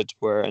Real Madrid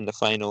were in the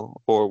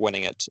final or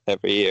winning it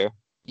every year.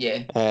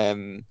 Yeah.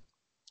 And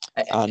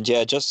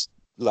yeah, just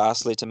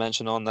lastly to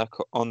mention on the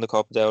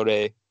Copa del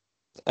Rey,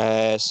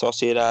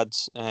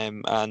 Sociedad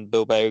and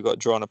Bilbao got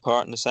drawn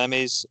apart in the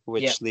semis,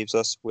 which leaves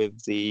us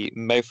with the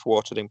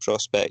mouth-watering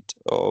prospect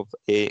of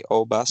a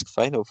All-Basque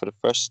final for the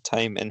first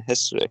time in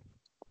history.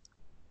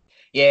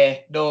 Yeah,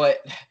 no,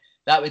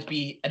 that would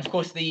be, and of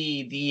course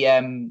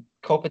the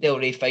Copa del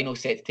Rey final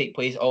set to take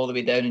place all the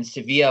way down in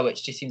Sevilla,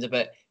 which just seems a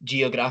bit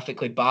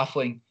geographically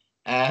baffling.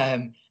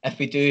 If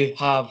we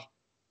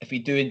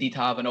do indeed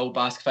have an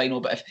All-Basque final,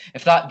 but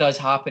if that does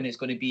happen, it's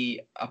going to be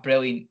a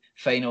brilliant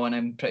final, and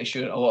I'm pretty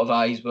sure a lot of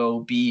eyes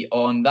will be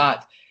on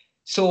that.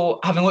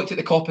 So, having looked at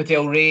the Copa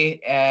del Rey,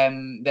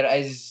 there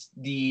is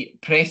the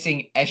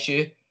pressing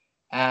issue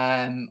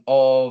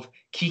of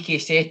Quique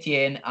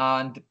Setien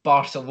and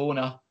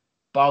Barcelona.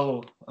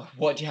 Barlow,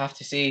 what do you have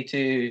to say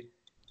to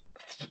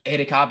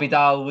Eric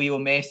Abidal, Leo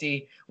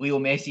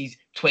Messi's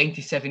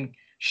 27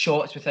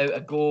 shots without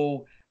a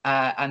goal,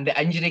 and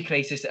the injury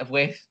crisis that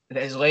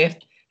has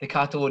left the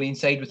Catalonian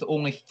side with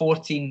only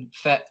 14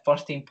 fit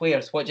first-team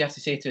players? What do you have to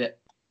say to it?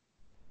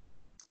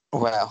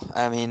 Well,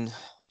 I mean,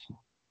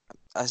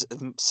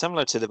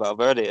 similar to the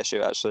Valverde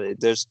issue, actually,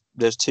 there's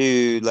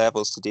two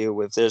levels to deal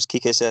with. There's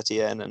Quique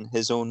Setien and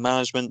his own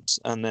management,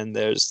 and then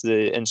there's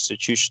the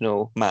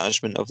institutional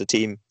management of the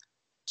team.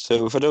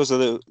 So for those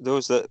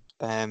that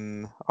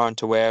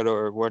aren't aware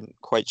or weren't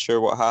quite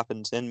sure what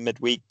happened, in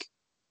midweek,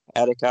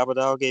 Eric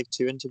Abidal gave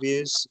 2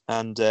 interviews,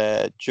 and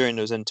during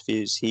those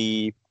interviews,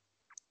 he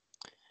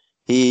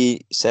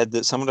said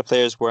that some of the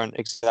players weren't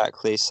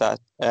exactly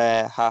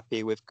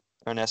happy with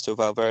Ernesto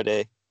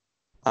Valverde,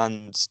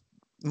 and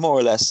more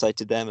or less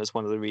cited them as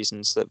one of the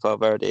reasons that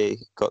Valverde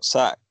got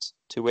sacked.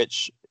 To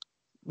which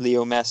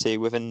Leo Messi,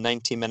 within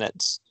 90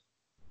 minutes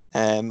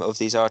of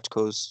these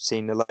articles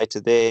seeing the light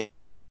of day,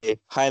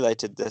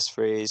 highlighted this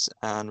phrase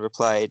and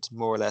replied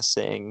more or less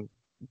saying,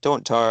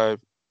 "Don't tar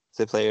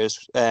the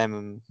players,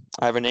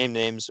 either name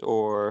names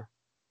or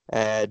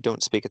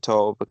don't speak at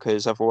all,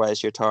 because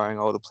otherwise you're tarring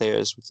all the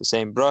players with the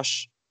same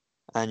brush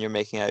and you're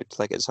making out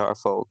like it's our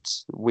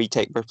fault. We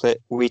take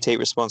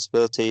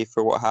responsibility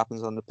for what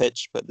happens on the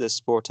pitch, but the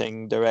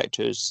sporting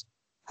directors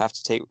have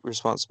to take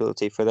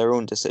responsibility for their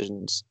own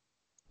decisions."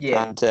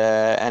 Yeah. And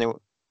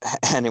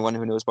anyone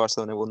who knows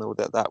Barcelona will know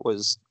that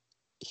was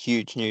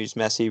huge news.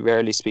 Messi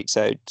rarely speaks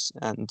out,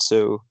 and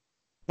so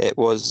it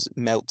was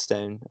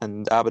meltdown,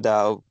 and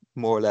Abidal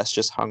more or less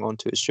just hung on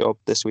to his job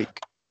this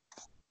week.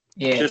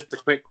 Yeah. Just a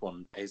quick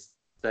one. Is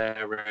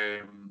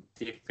there,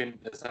 do you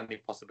think there's any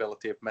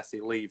possibility of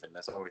Messi leaving?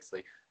 There's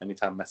obviously,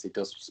 anytime Messi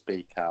does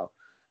speak out,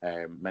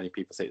 many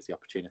people say it's the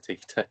opportunity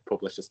to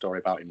publish a story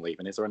about him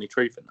leaving. Is there any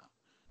truth in that?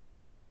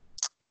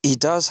 He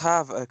does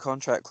have a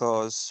contract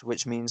clause,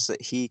 which means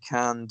that he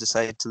can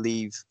decide to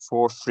leave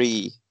for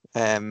free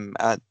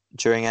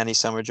during any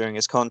summer during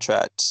his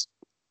contract.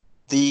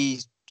 The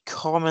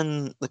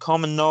common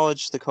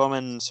knowledge, the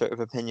common sort of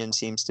opinion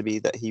seems to be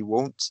that he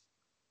won't.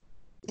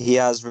 He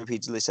has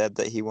repeatedly said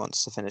that he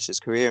wants to finish his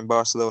career in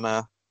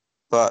Barcelona,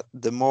 but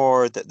the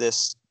more that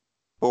this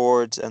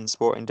board and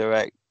sporting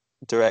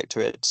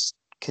directorates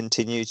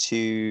continue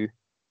to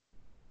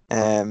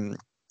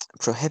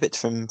prohibit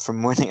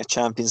from winning a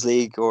Champions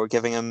League or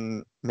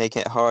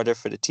making it harder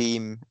for the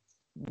team,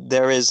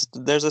 there's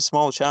a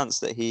small chance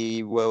that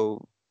he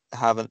will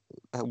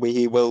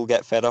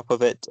get fed up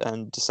of it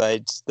and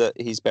decides that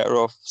he's better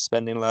off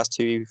spending the last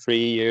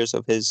 2-3 years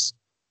of his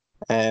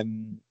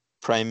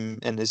prime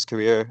in his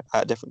career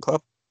at a different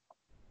club.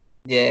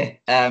 Yeah,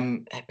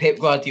 Pep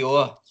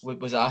Guardiola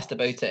was asked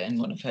about it in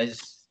one of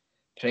his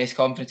press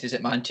conferences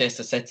at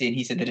Manchester City, and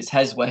he said that it's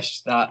his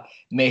wish that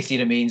Messi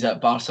remains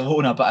at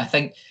Barcelona. But I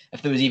think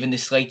if there was even the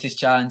slightest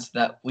chance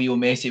that Leo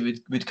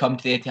Messi would come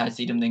to the Etihad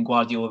Stadium, then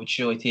Guardiola would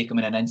surely take him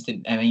in an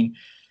instant. I mean,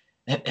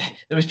 there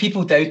was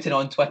people doubting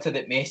on Twitter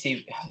that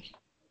Messi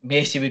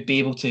would be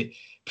able to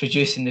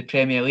produce in the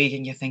Premier League,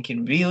 and you're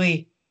thinking,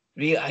 really,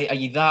 are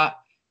you that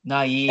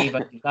naive?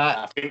 Are you that,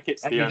 I think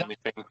it's the only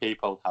thing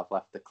people have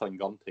left to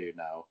cling on to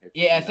now.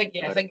 I think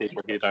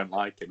people who don't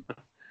like him.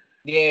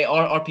 Yeah,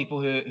 or people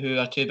who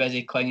are too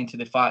busy clinging to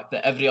the fact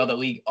that every other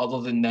league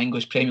other than the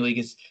English Premier League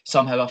is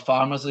somehow a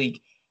farmers'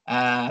 league. So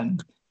I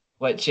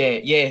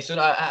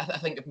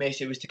think if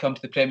Messi was to come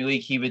to the Premier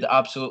League, he would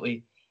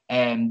absolutely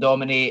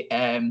dominate.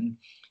 I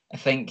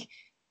think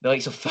the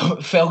likes of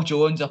Phil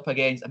Jones up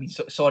against,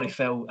 sorry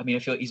Phil, I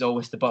feel like he's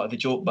always the butt of the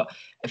joke, but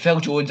if Phil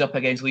Jones up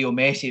against Leo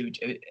Messi,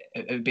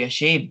 it would be a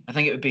shame. I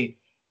think it would be,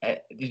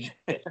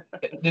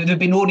 there'd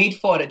be no need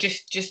for it.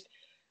 Just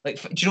like,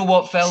 do you know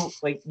what, Phil?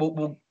 Like,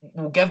 we'll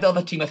give the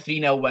other team a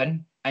 3-0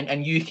 win,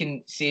 and you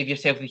can save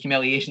yourself the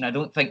humiliation. I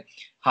don't think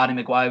Harry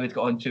Maguire would get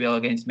on too well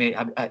against me.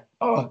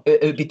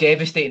 It would be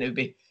devastating. It would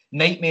be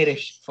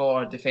nightmarish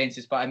for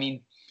defences. But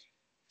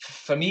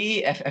for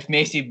me, if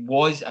Messi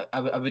was,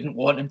 I wouldn't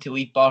want him to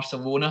leave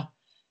Barcelona.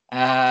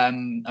 I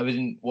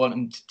wouldn't want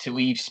him to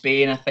leave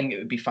Spain. I think it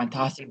would be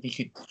fantastic if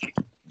he could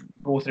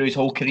go through his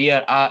whole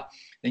career at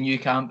the new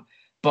camp.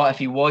 But if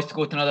he was to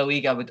go to another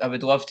league, I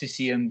would love to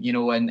see him,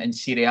 in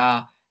Serie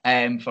A,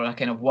 for a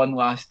kind of one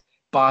last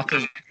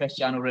battle with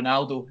Cristiano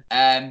Ronaldo.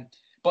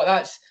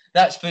 But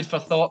that's food for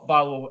thought,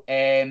 Barlow.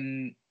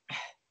 There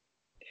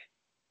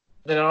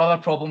are other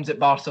problems at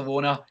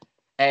Barcelona,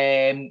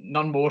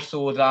 none more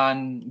so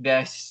than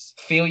this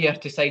failure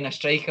to sign a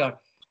striker,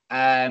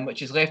 which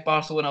has left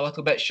Barcelona a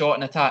little bit short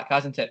in attack,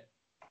 hasn't it?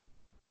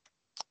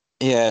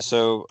 Yeah.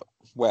 So,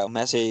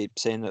 Messi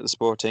saying that the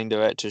sporting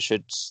director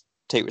should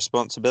take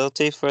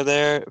responsibility for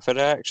their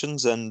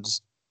actions, and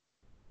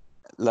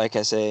like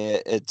I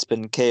say, it's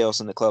been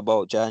chaos in the club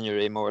all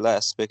January, more or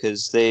less,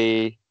 because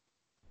they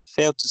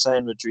failed to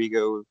sign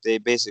Rodrigo. They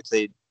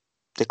basically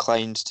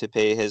declined to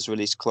pay his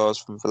release clause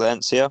from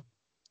Valencia,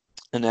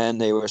 and then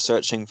they were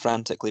searching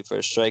frantically for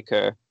a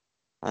striker.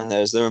 And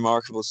there's the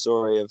remarkable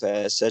story of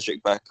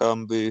Cedric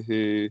Bakambu,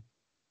 who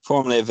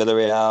formerly of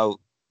Villarreal,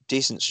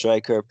 decent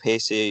striker,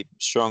 pacey,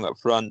 strong up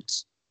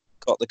front,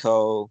 got the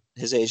call.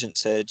 His agent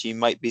said, "You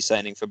might be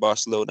signing for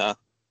Barcelona."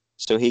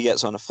 So he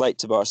gets on a flight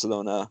to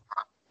Barcelona.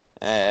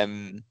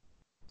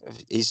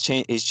 He's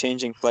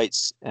changing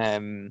flights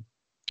in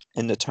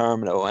the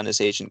terminal, and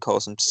his agent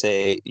calls him to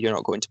say, "You're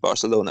not going to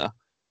Barcelona."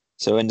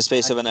 So in the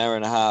space of an hour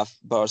and a half,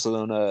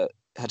 Barcelona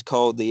had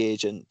called the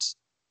agent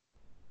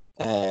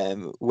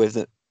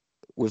with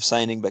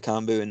signing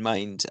Bakambu in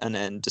mind, and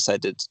then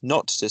decided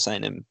not to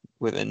sign him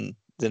within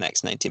the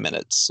next 90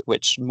 minutes,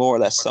 which more or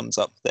less sums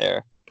up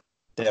their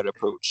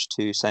approach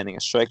to signing a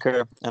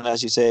striker. And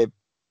as you say,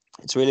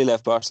 it's really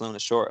left Barcelona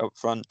short up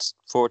front.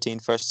 14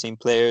 first-team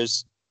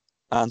players.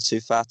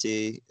 Ansu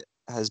Fati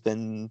has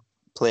been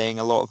playing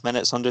a lot of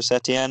minutes under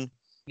Setien.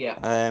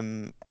 Yeah.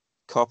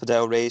 Copa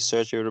del Rey,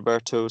 Sergio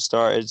Roberto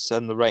started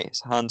on the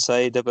right-hand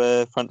side of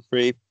a front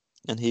three,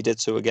 and he did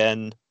so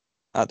again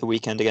at the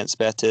weekend against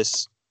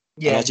Betis.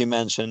 Yeah. And as you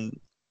mentioned,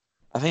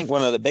 I think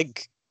one of the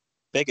big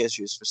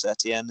issues for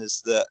Setien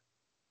is that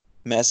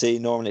Messi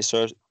normally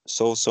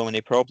solves so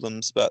many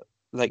problems, but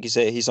like you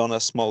say, he's on a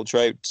small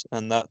drought,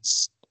 and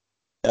that's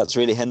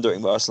really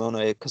hindering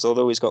Barcelona, because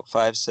although he's got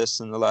 5 assists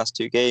in the last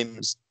 2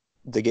 games,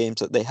 the games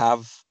that they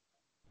have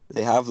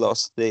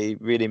lost, they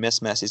really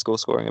miss Messi's goal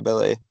scoring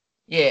ability.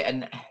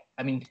 Yeah,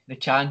 and the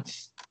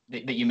chance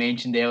that you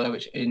mentioned earlier,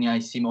 which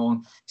Unai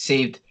Simon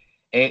saved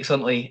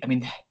excellently.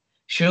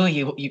 Surely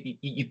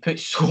you put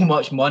so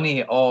much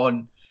money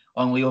on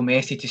Leo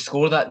Messi to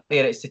score that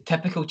there. It's the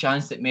typical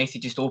chance that Messi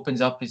just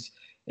opens up his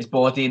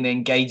body and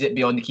then guides it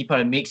beyond the keeper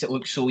and makes it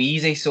look so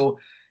easy. So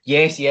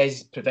yes, he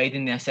is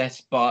providing the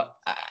assist, but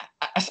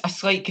a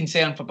slight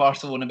concern for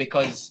Barcelona,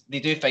 because they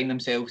do find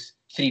themselves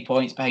 3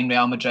 points behind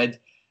Real Madrid,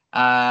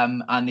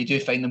 and they do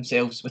find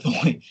themselves with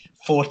only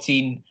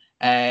 14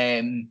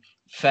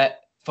 fit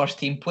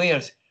first-team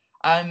players.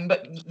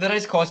 But there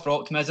is cause for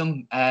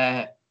optimism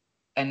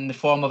in the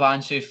form of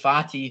Ansu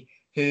Fati,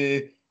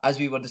 who, as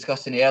we were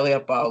discussing earlier,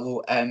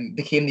 Barlow,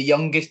 became the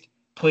youngest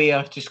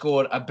player to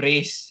score a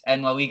brace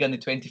in La Liga in the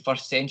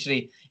 21st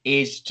century,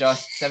 aged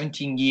just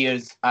 17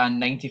 years and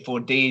 94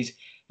 days.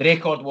 The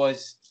record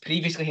was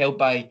previously held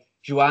by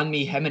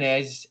Juanmi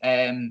Jimenez,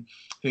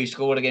 who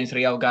scored against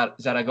Real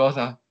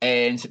Zaragoza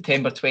in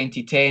September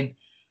 2010.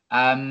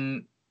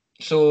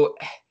 So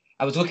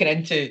I was looking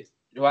into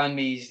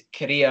Juanmi's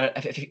career.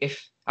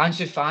 If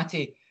Ansu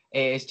Fati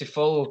is to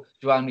follow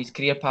Juanmi's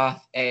career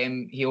path,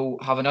 he'll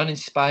have an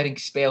uninspiring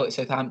spell at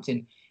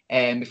Southampton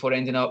before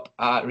ending up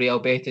at Real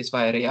Betis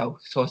via Real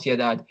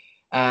Sociedad.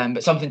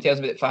 But something tells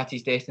me that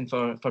Fati's destined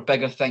for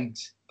bigger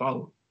things.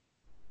 Barlow.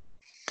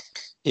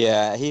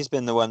 Yeah, he's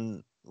been the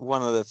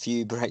one of the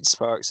few bright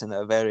sparks in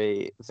a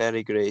very,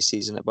 very grey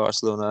season at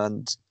Barcelona,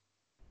 and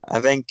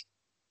I think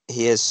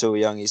he is so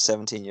young. He's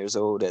 17 years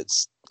old.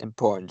 It's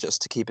important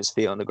just to keep his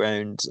feet on the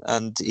ground,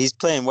 and he's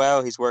playing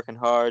well. He's working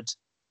hard.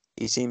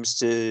 He seems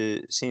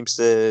to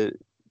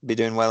be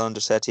doing well under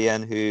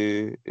Setien,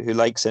 who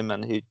likes him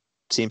and who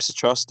seems to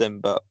trust him.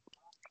 But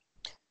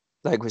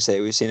like we say,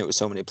 we've seen it with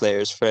so many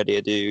players: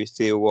 Freddie Adu,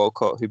 Theo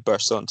Walcott, who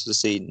burst onto the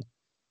scene,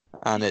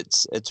 and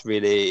it's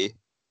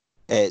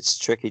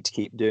tricky to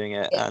keep doing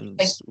it. Yeah, And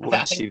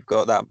once think you've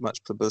got that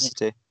much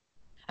publicity.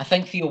 I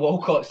think Theo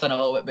Walcott's done a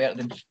little bit better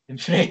than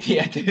Freddie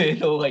Adu,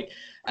 though.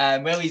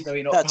 Well, he's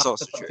maybe not That's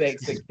perhaps also up true. to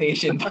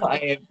expectation,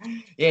 but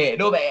yeah,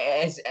 no, but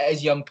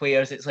as young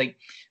players, it's like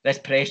this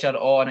pressure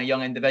on a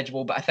young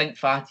individual. But I think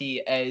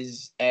Fati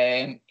is,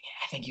 I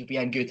think he'll be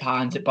in good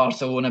hands at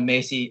Barcelona.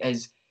 Messi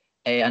is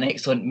an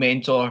excellent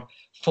mentor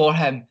for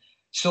him.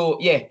 So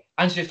yeah,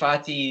 Ansu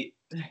Fati,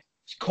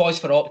 cause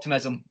for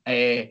optimism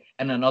in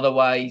an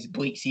otherwise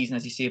bleak season,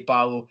 as you say,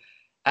 Barlow.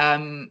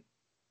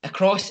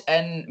 Across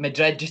in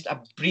Madrid, just a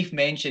brief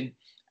mention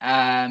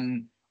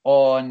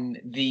on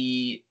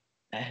the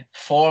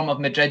form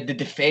of Madrid, the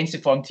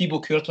defensive form.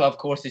 Thibaut Courtois, of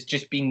course, has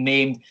just been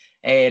named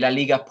La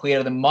Liga Player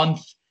of the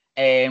Month,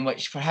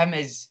 which for him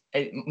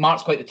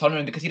marks quite the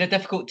turnaround because he had a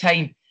difficult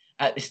time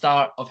at the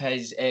start of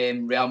his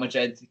Real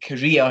Madrid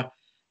career.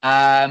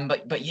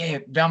 But yeah,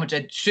 Real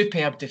Madrid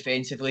superb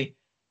defensively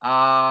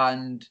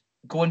and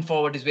going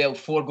forward as well.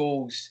 4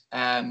 goals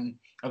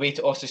away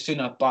to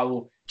Osasuna.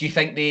 Barlow, do you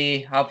think they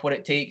have what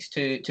it takes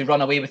to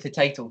run away with the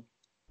title?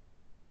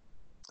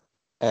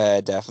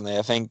 Definitely.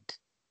 I think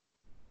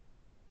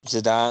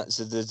Zidane,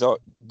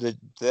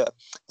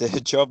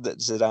 the job that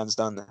Zidane's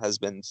done has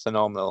been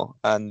phenomenal,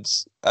 and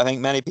I think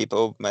many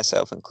people,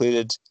 myself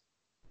included,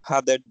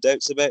 had their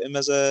doubts about him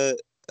as a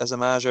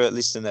manager, at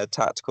least in a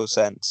tactical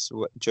sense.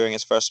 During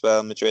his first spell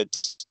in Madrid,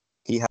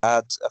 he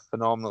had a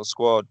phenomenal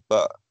squad,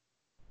 but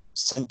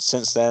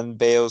since then,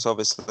 Bale's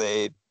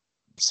obviously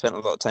spent a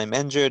lot of time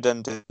injured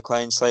and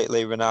declined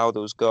slightly.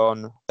 Ronaldo's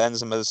gone.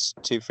 Benzema's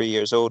 2-3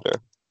 years older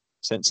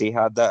since he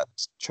had that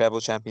treble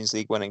Champions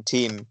League winning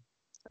team,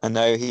 and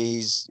now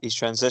he's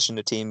transitioned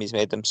the team. He's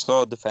made them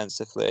solid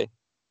defensively,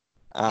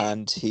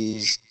 and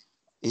he's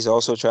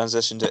also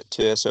transitioned it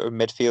to a sort of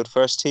midfield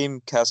first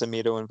team.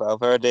 Casemiro and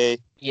Valverde,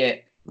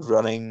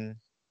 running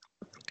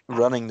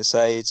the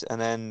side,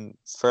 and then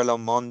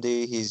Ferland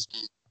Mendy, he's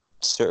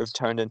sort of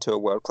turned into a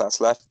world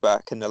class left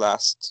back in the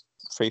last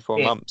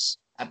 3-4 months.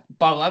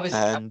 Barlow, I was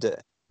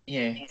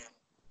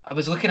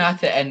looking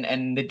at it,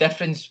 and the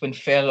difference when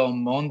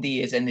Ferland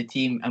Mendy is in the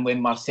team and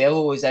when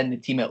Marcelo is in the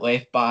team at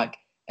left back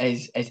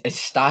is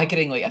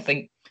staggering. Like, I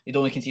think they'd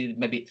only conceded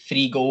maybe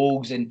 3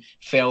 goals in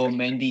Ferland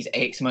Mendy's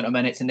X amount of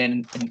minutes, and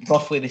then in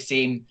roughly the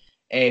same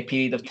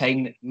period of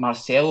time that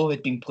Marcelo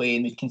had been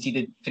playing, they'd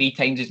conceded 3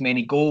 times as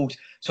many goals.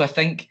 So I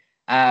think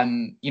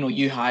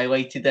you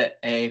highlighted it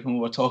when we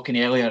were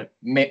talking earlier.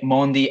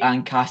 Mendy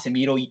and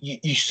Casemiro,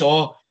 you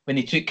saw when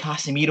they took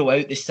Casemiro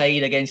out the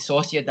side against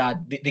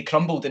Sociedad, they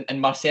crumbled,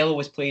 and Marcelo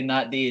was playing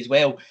that day as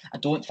well. I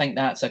don't think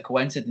that's a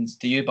coincidence.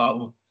 Do you,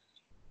 Barlow?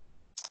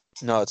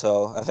 Not at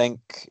all. I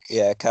think,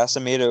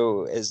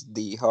 Casemiro is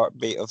the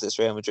heartbeat of this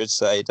Real Madrid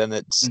side, and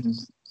it's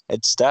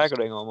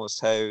staggering almost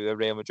how a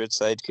Real Madrid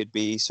side could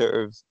be sort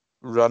of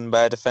run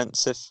by a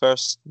defensive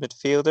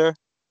midfielder,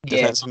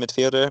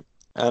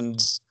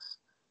 and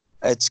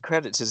it's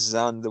credit to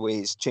Zidane the way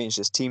he's changed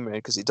his team around,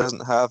 because he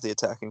doesn't have the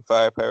attacking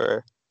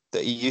firepower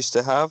that he used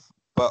to have.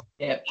 But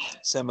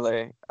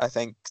similarly, I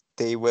think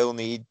they will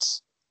need,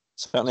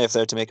 certainly if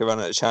they're to make a run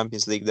at the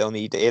Champions League, they'll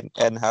need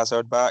Eden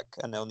Hazard back,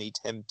 and they'll need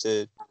him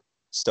to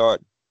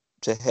start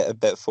to hit a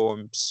bit of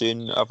form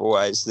soon.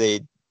 Otherwise, they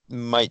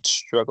might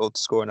struggle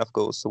to score enough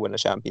goals to win a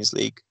Champions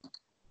League,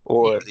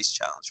 or at least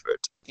challenge for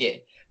it. Yeah,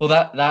 well,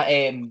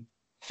 that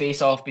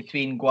face-off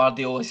between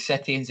Guardiola's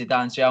City and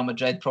Zidane's Real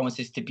Madrid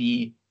promises to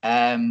be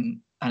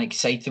an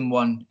exciting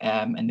one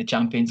in the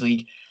Champions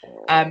League.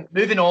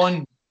 Moving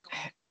on,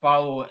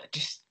 Barlow,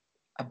 just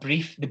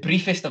the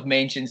briefest of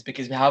mentions,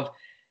 because we have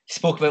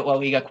spoke about La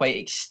Liga quite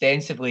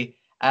extensively.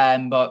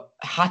 But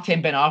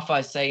Hatem Ben Arfa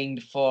is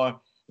signed for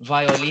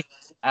Valladolid,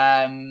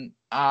 and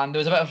there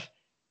was a bit of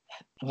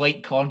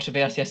light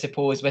controversy, I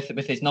suppose, with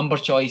his number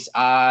choice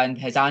and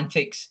his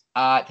antics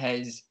at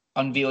his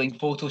unveiling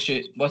photo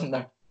shoot, wasn't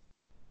there?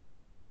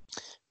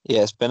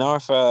 Yes, Ben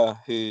Arfa,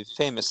 who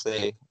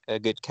famously a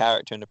good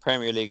character in the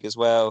Premier League as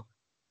well,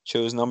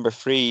 chose number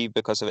 3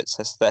 because of its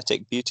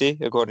aesthetic beauty,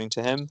 according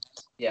to him.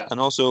 Yeah. And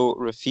also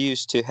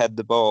refused to head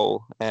the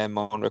ball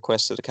on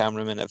request of the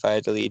cameraman at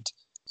Valladolid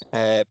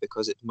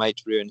because it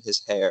might ruin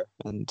his hair.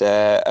 And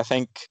I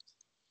think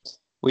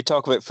we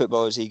talk about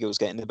footballers' egos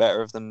getting the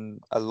better of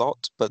them a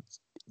lot, but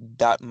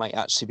that might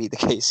actually be the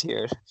case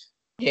here.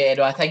 Yeah,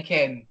 no, I think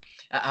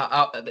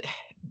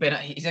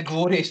he's a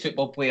glorious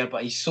football player,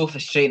 but he's so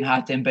frustrating,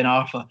 Hatem Ben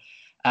Arfa.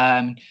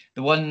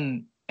 The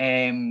one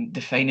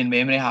defining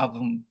memory I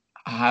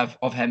have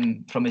of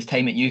him from his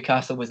time at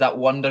Newcastle was that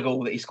wonder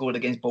goal that he scored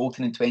against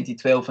Bolton in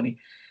 2012, when he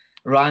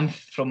ran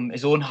from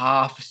his own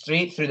half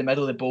straight through the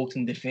middle of the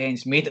Bolton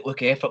defence, made it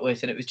look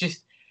effortless, and it was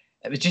just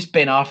it was just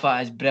Ben Arfa at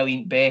his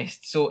brilliant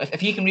best. So if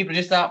he can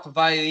reproduce that for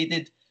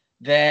Valladolid,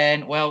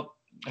 then, well,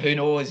 who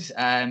knows?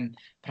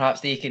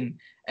 Perhaps they can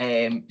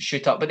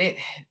shoot up. But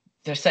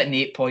they're sitting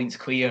 8 points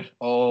clear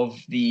of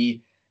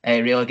the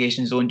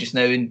relegation zone just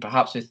now, and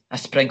perhaps with a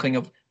sprinkling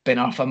of Ben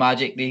Arfa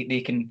magic,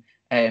 they can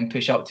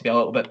push up to be a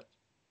little bit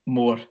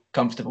more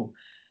comfortable.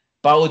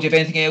 Barlow, do you have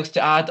anything else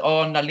to add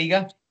on La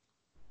Liga?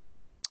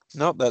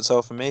 Nope, that's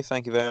all from me.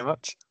 Thank you very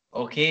much.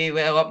 Okay,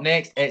 well, up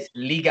next, it's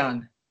Ligue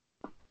 1.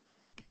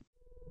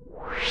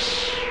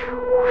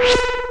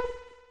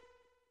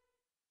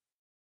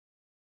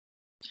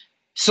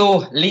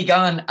 So, Ligue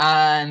 1,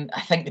 and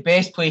I think the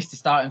best place to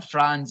start in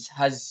France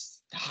has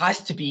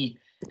to be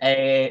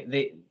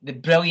the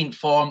brilliant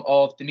form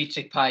of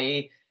Dimitri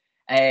Payet,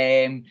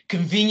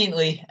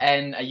 conveniently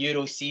in a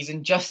Euro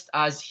season, just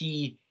as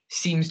he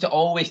seems to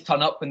always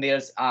turn up when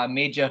there's a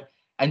major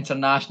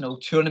international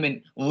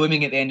tournament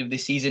looming at the end of the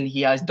season.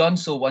 He has done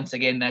so once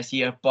again this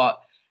year,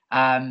 but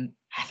I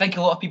think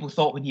a lot of people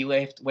thought when he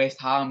left West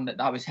Ham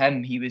that was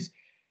him.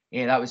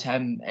 That was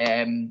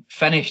him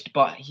finished.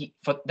 But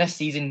for this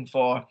season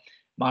for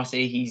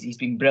Marseille, he's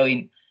been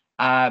brilliant.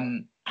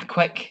 A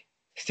quick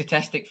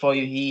statistic for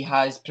you: he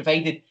has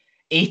provided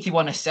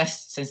 81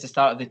 assists since the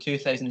start of the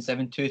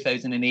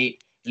 2007-2008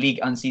 Ligue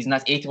 1 season.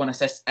 That's 81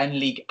 assists in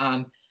Ligue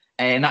 1,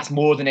 and that's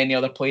more than any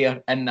other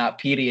player in that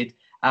period.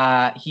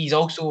 He's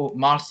also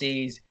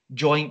Marseille's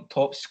joint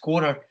top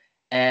scorer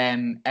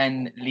in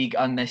Ligue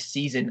 1 this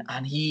season,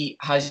 and he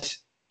has,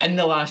 in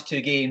the last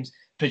 2 games,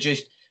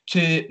 produced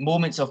 2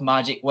 moments of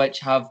magic which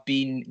have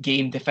been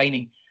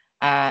game-defining.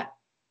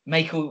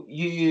 Michael,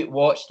 you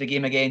watched the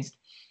game against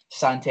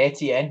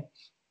Saint-Etienne,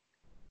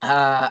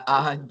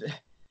 and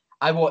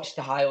I watched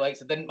the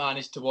highlights. I didn't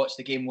manage to watch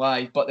the game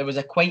live, but there was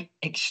a quite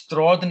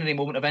extraordinary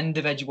moment of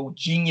individual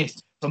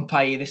genius from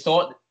Payet, the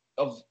sort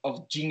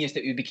of genius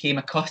that we became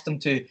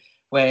accustomed to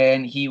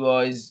when he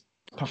was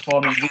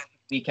performing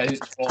week out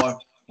for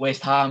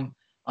West Ham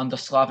under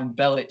Slaven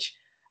Bilic.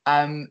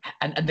 And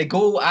the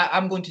goal,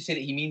 I'm going to say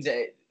that he means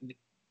it,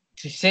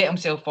 to set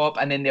himself up,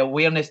 and then the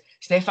awareness.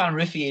 Stéphane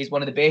Ruffier is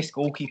one of the best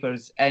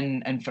goalkeepers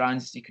in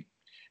France.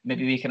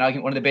 Maybe we can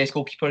argue one of the best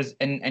goalkeepers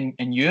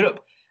in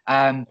Europe.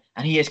 And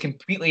he is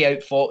completely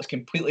outfought, is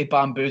completely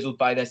bamboozled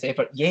by this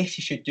effort. Yes,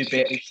 he should do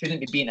better. He shouldn't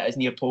be beaten at his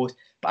near post,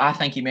 but I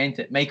think he meant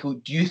it. Michael,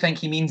 do you think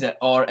he means it,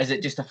 or is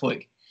it just a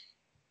fluke?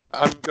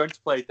 I'm going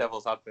to play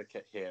devil's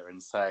advocate here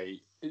and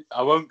say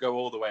I won't go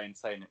all the way in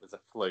saying it was a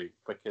fluke,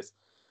 because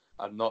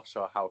I'm not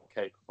sure how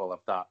capable of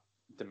that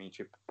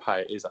Dimitri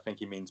Payet is. I think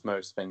he means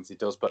most things he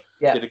does, but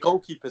the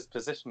goalkeeper's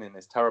positioning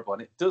is terrible,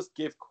 and it does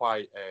give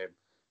quite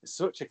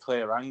such a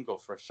clear angle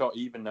for a shot,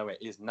 even though it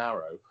is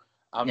narrow.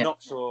 I'm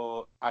not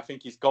sure. I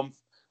think he's gone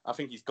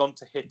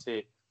to hit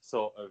it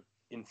sort of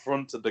in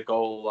front of the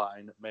goal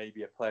line.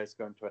 Maybe a player's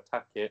going to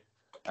attack it,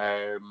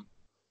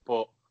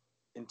 but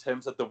in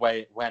terms of the way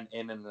it went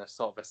in and the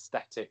sort of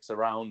aesthetics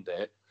around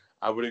it,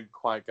 I wouldn't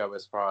quite go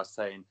as far as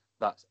saying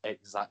that's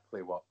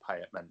exactly what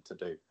Payet meant to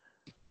do.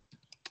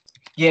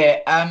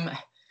 Yeah,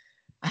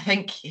 I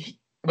think,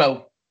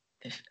 well,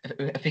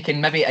 if we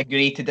can maybe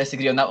agree to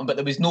disagree on that one, but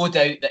there was no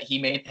doubt that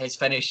he meant his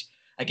finish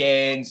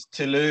against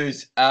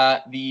Toulouse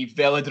at the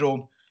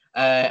Velodrome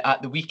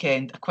at the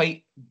weekend. A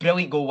quite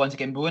brilliant goal once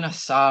again. Bouna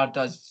Sarr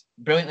does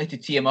brilliantly to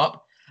tee him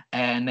up,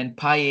 and then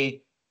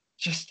Payet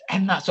just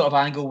in that sort of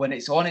angle when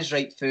it's on his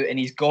right foot and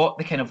he's got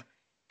the kind of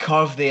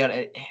curve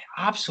there.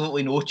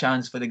 Absolutely no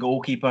chance for the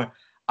goalkeeper.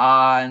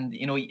 And,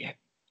 you know,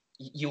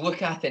 you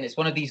look at it and it's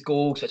one of these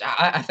goals which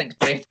I think is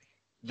better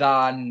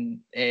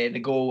than the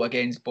goal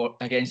against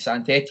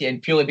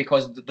Saint-Etienne, purely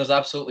because there's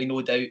absolutely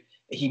no doubt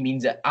that he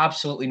means it.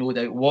 Absolutely no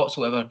doubt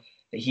whatsoever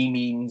that he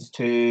means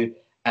to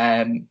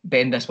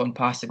bend this one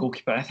past the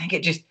goalkeeper. I think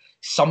it just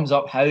sums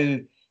up how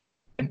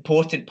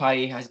important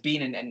Payet has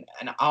been, and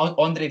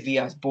Andre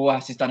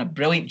Villas-Boas has done a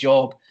brilliant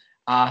job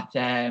at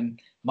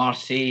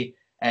Marseille.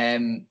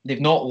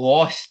 They've not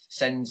lost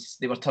since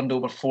they were turned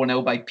over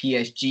 4-0 by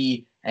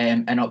PSG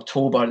in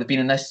October. They've been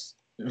in this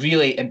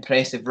really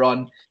impressive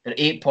run. They're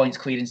 8 points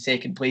clear in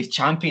second place.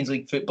 Champions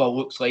League football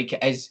looks like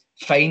it is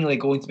finally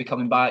going to be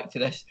coming back to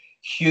this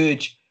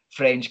huge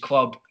French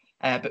club.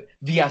 But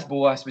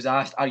Villas-Boas was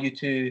asked, are you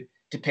too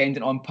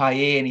dependent on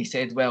Payet? And he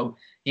said, well,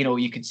 you know,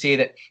 you could say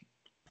that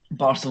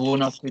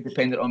Barcelona are too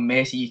dependent on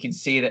Messi. You can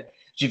say that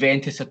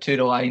Juventus are too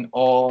reliant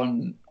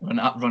on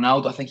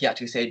Ronaldo. I think he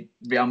actually said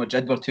Real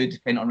Madrid were too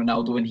dependent on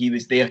Ronaldo when he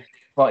was there.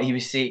 But he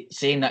was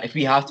saying that if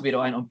we have to be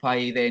reliant on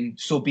Payet, then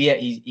so be it.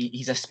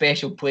 He's a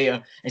special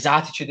player. His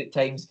attitude at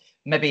times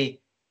maybe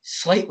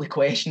slightly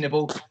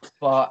questionable,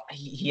 but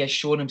he has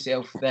shown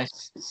himself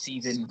this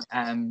season.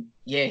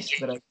 Yes,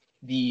 there are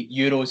the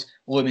Euros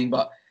looming,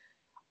 but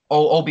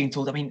all being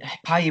told, I mean,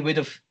 Payet would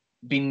have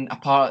been a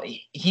part.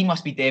 He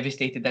must be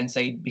devastated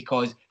inside,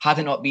 because had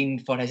it not been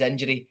for his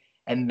injury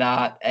in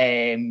that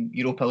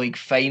Europa League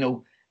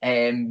final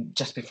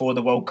just before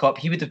the World Cup,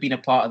 he would have been a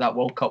part of that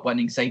World Cup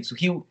winning side. So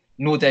he'll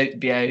no doubt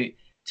be out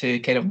to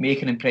kind of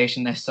make an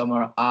impression this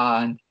summer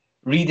and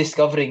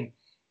rediscovering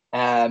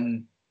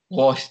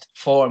lost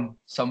form.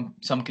 Some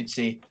could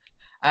say.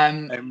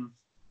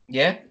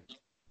 Yeah.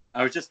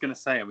 I was just going to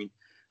say, I mean,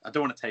 I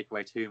don't want to take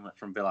away too much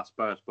from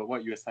Villas-Boas, but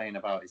what you were saying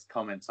about his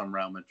comments on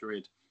Real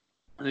Madrid,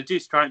 and they do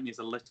strike me as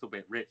a little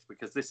bit rich,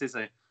 because this is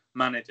a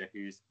manager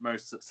whose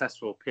most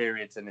successful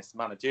periods in his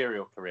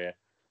managerial career,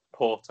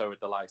 Porto with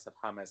the likes of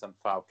James and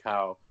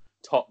Falcao,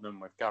 Tottenham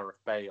with Gareth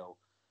Bale,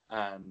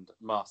 and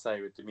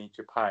Marseille with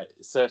Dmitri Payet.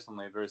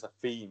 Certainly, there is a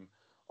theme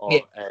of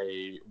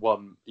a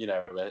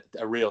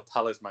real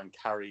talisman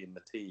carrying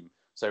the team.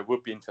 So it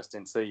would be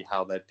interesting to see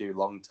how they do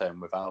long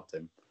term without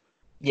him.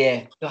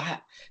 Yeah.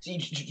 See,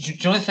 do you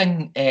know the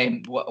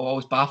thing? What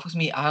always baffles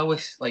me? I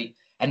always like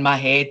in my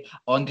head,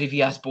 Andre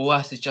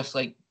Villas-Boas is just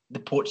like the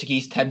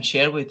Portuguese Tim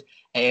Sherwood.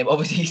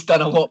 Obviously, he's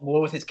done a lot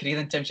more with his career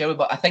than Tim Sherwood,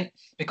 but I think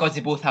because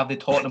they both have the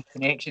Tottenham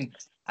connection,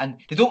 and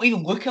they don't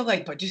even look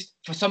alike, but just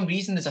for some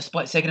reason, there's a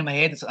split second in my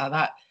head. It's like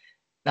that.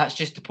 That's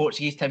just the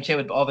Portuguese Tim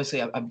Sherwood. But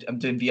obviously, I'm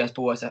doing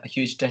Villas-Boas a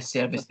huge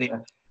disservice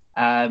there.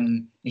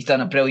 He's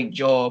done a brilliant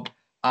job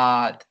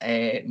at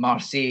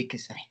Marseille,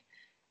 because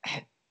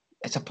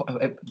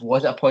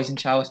was it a poison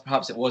chalice?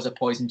 Perhaps it was a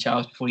poison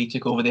chalice before he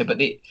took over there. But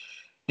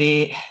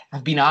they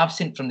have been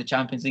absent from the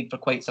Champions League for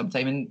quite some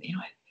time, and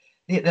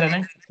they're an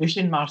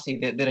institution, Marseille.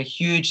 They're a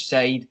huge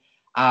side,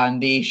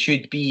 and they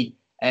should be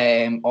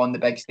on the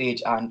big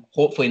stage, and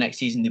hopefully next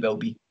season they will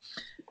be.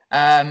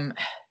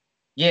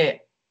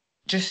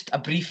 Just a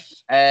brief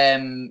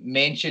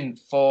mention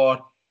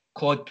for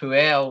Claude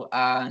Puel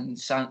and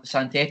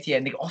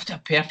Saint-Etienne. They got off to a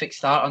perfect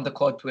start under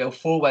Claude Puel,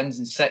 4 wins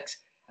and 6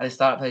 at the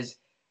start of his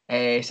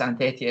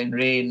Saint-Etienne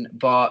reign,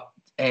 but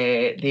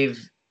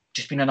they've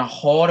just been on a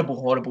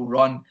horrible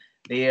run.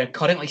 They are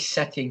currently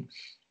sitting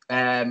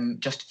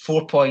just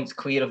 4 points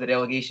clear of the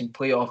relegation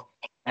playoff.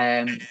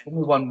 Only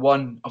won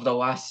 1 of the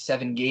last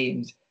 7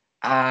 games,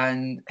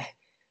 and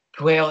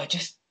Puel,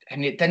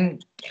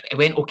 it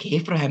went okay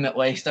for him at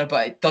Leicester,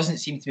 but it doesn't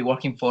seem to be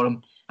working for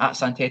him at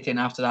Saint-Etienne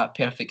after that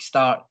perfect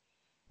start.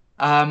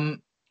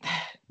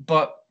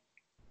 But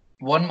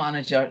one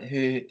manager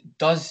who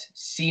does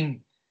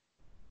seem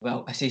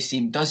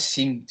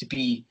to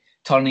be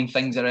turning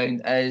things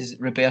around is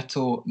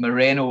Roberto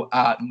Moreno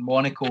at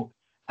Monaco.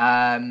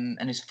 In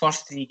his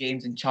first 3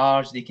 games in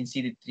charge, they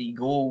conceded 3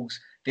 goals.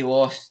 They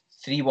lost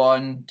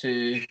 3-1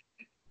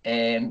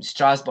 to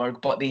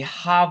Strasbourg, but they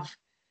have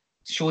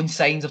shown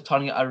signs of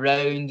turning it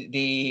around.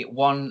 They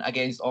won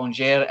against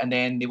Angers, and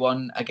then they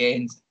won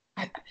against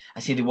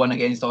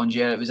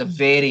Angers. It was a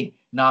very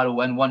narrow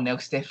win, 1-0,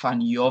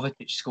 Stefan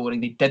Jovetic scoring.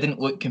 They didn't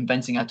look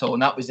convincing at all,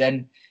 and that was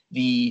in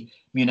the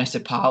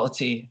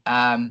municipality.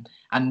 And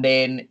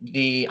then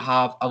they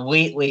have a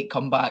late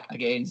comeback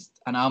against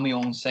an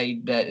Amiens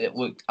side that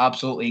looked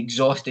absolutely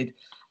exhausted.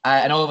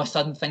 And all of a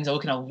sudden, things are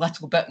looking a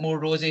little bit more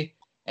rosy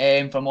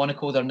for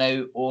Monaco. They're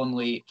now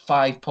only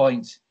 5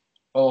 points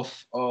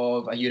off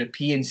of a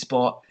European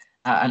spot,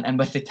 and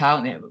with the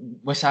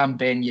talent, Wissam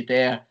Ben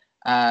Yedder,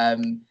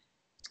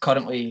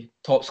 currently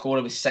top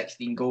scorer with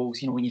 16 goals.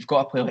 When you've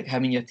got a player like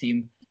him in your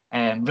team,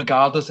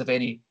 regardless of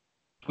any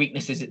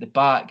weaknesses at the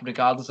back,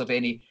 regardless of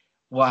any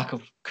lack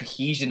of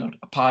cohesion or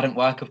apparent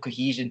lack of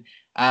cohesion,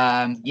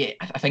 I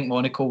think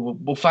Monaco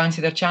will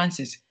fancy their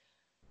chances.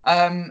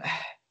 I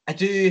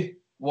do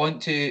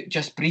want to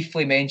just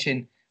briefly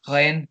mention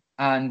Rennes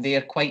and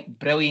their quite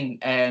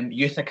brilliant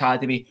youth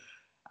academy.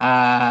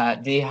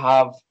 They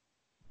have,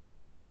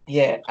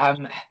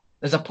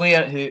 there's a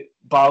player who,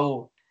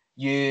 Barlow,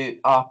 you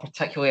are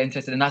particularly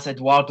interested in. That's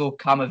Eduardo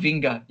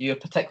Camavinga. You're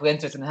particularly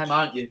interested in him,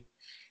 aren't you?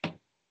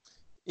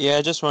 Yeah,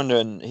 just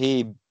wondering,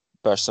 he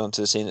burst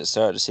onto the scene at the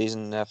start of the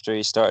season after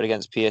he started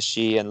against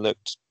PSG and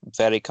looked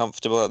very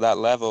comfortable at that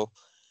level.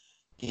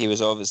 He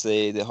was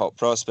obviously the hot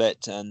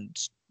prospect, and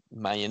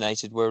Man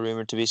United were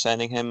rumoured to be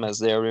signing him, as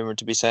they are rumoured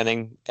to be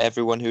signing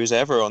everyone who's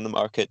ever on the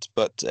market.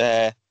 But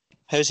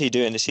how's he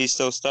doing? Is he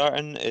still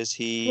starting? Is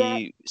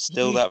he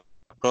still that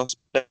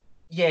prospect?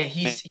 Yeah,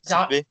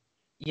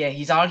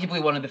 he's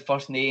arguably one of the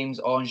first names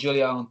on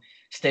Julien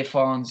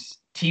Stéphane's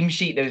team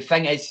sheet. The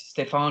thing is,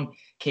 Stéphane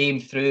came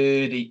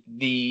through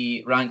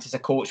the ranks as a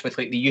coach with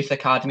like the youth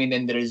academy and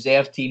then the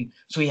reserve team.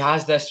 So he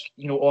has this,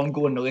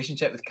 ongoing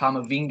relationship with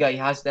Camavinga. He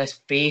has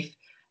this faith,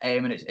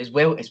 and it's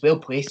well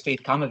placed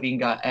faith.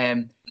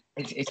 Camavinga.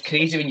 It's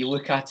crazy when you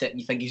look at it and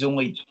you think he's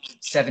only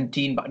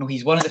 17, but no,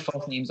 he's one of the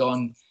first names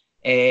on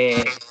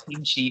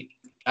team sheet.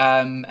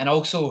 And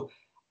also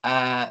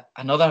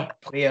another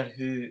player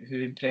who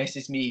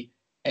impresses me.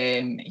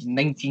 He's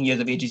 19 years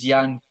of age. Is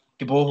Jan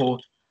Geboho,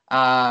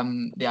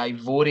 the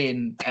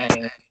Ivorian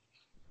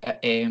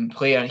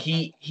player.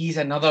 He's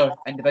another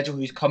individual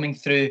who's coming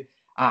through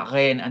at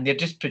Rennes, and they're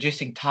just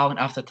producing talent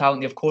after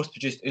talent. They of course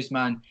produced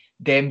Ousmane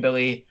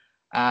Dembele.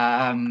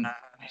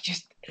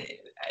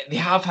 They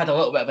have had a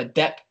little bit of a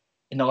dip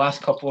in the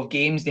last couple of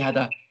games. They had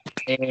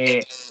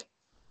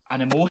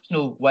an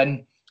emotional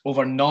win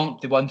over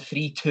Nantes. They won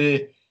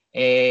 3-2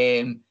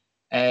 in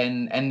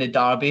the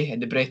derby,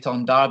 in the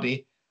Breton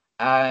derby.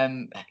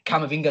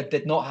 Camavinga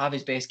did not have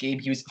his best game.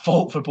 He was at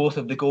fault for both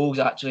of the goals,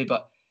 actually,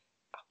 but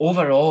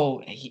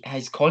overall,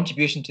 his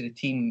contribution to the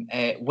team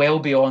well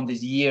beyond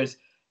his years.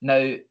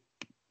 Now,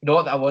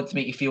 not that I want to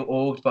make you feel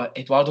old, but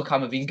Eduardo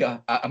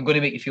Camavinga, I'm going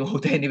to make you feel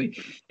old anyway.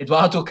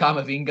 Eduardo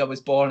Camavinga was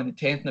born on the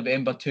 10th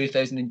November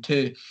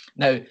 2002.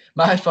 Now,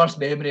 my first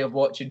memory of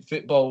watching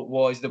football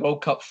was the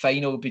World Cup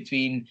final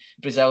between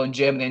Brazil and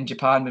Germany and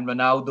Japan when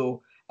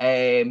Ronaldo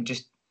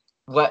just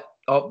lit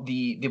up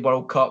the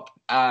World Cup.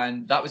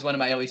 And that was one of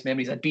my earliest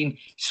memories. I'd been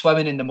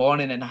swimming in the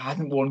morning and I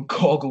hadn't worn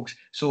goggles,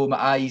 so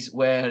my eyes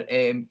were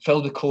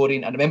filled with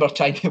chlorine. I remember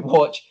trying to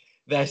watch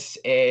this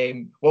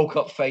World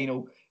Cup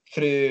final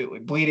through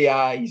bleary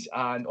eyes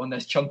and on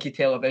this chunky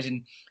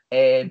television.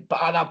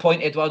 But at that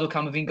point, Eduardo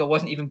Camavinga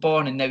wasn't even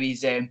born, and now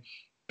he's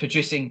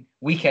producing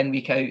week in,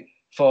 week out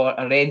for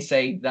a Rennes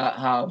side that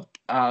have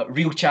a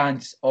real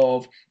chance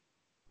of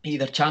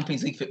either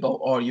Champions League football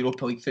or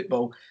Europa League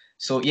football.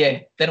 So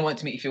yeah, didn't want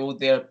to make you feel old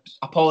there.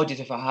 Apologies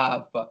if I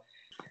have, but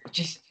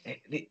just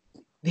they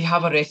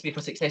have a recipe for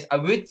success. I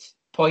would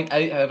point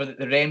out, however, that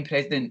the Rennes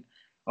president,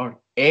 or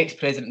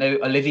ex-president now,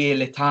 Olivier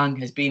Letang,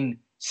 has been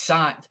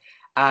sacked.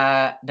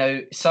 Now,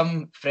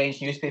 some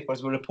French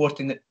newspapers were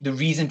reporting that the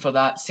reason for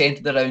that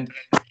centred around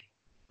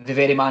the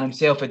very man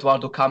himself,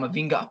 Eduardo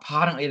Camavinga.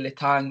 Apparently,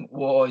 Letang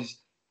was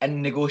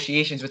in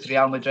negotiations with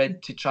Real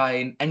Madrid to try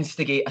and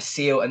instigate a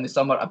sale in the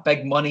summer, a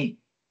big money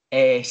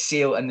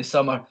sale in the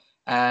summer.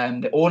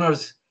 The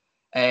owners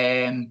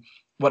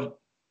were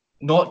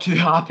not too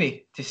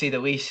happy, to say the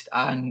least,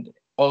 and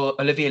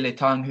Olivier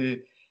Letang, who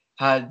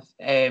had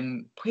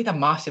played a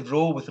massive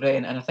role with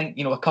Rennes, and I think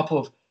a couple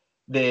of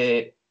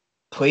the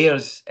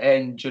players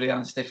in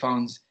Julian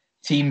Stéphan's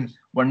team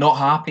were not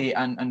happy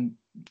and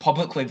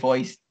publicly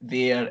voiced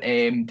their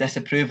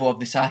disapproval of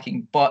the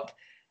sacking. But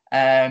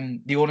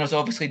the owners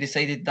obviously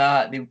decided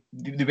that they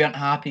weren't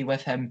happy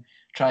with him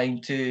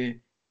trying to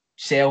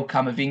sell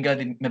Camavinga.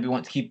 They maybe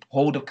want to keep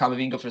hold of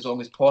Camavinga for as long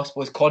as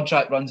possible. His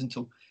contract runs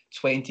until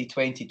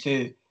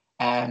 2022.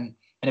 And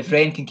if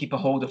Rennes can keep a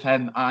hold of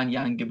him and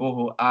Yann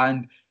Gueboho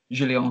and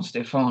Julian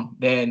Stéphan,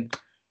 then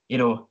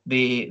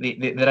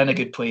they're in a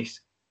good place.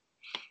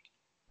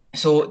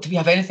 So, do we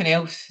have anything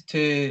else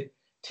to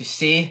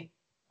say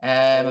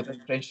about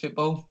French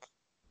football?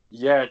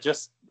 Yeah,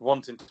 just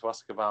wanting to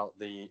ask about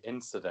the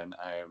incident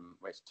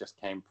which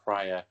just came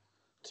prior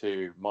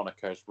to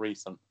Monaco's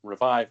recent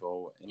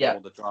revival. All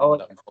the drama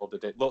that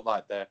unfolded, it looked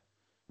like their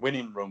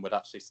winning run would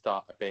actually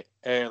start a bit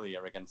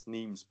earlier against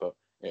Nimes, but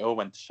it all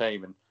went to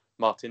shame. And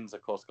Martins,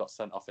 of course, got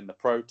sent off in the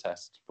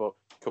protest, but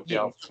could be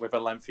out with a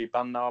lengthy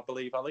ban now, I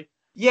believe, Ali.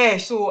 Yeah,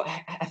 so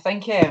I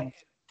think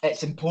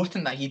it's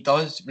important that he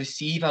does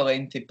receive a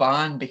lengthy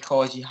ban,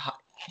 because you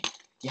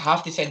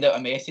have to send out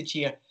a message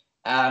here.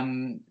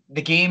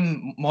 The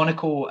game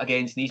Monaco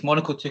against Nice,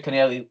 Monaco took an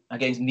early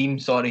against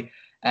Nimes,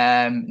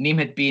 Nimes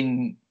had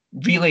been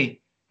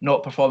really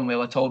not performing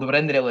well at all. They were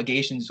in the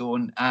relegation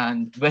zone,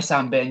 and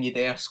Wissam Ben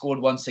Yedder scored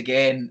once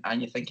again,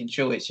 and you're thinking,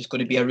 surely it's just going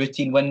to be a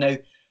routine win now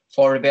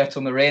for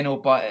Roberto Moreno,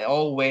 but it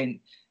all went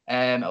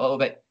a little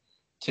bit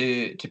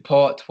to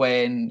pot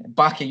when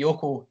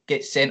Bakayoko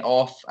gets sent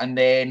off, and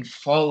then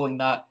following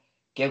that,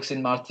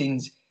 Gelson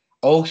Martins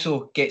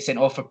also gets sent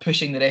off for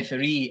pushing the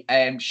referee,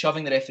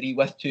 shoving the referee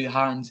with two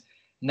hands.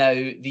 Now,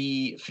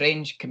 the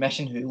French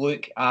Commission, who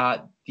look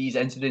at these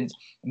incidents,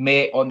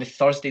 met on the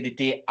Thursday, the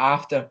day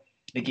after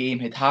the game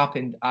had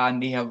happened,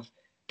 and they have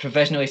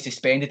provisionally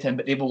suspended him,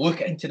 but they will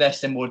look into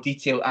this in more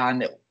detail,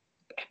 and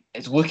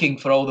it's looking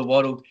for all the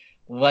world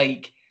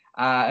like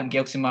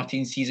Gelson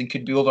Martins' season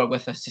could be over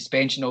with a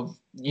suspension of,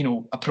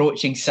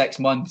 approaching 6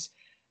 months.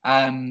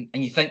 And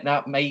you think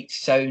that might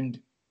sound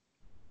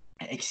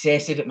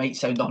excessive, it might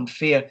sound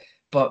unfair,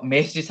 but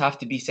messages have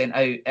to be sent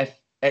out. If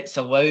it's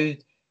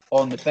allowed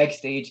on the big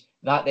stage,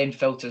 that then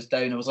filters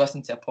down. I was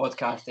listening to a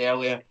podcast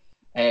earlier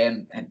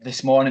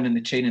this morning in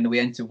the train on the way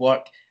into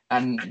work,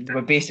 and they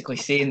were basically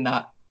saying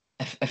that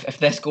if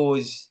this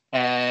goes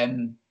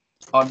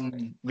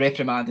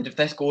unreprimanded, if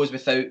this goes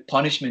without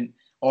punishment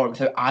or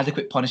without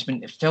adequate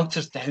punishment, it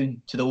filters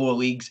down to the lower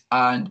leagues,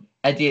 and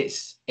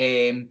idiots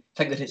think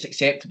that it's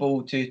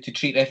acceptable to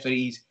treat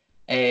referees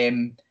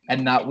in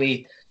that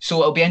way. So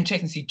it'll be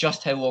interesting to see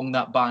just how long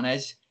that ban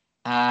is.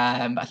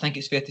 I think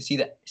it's fair to say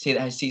that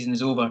his season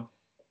is over.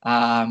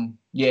 Could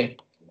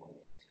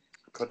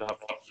have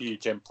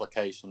huge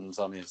implications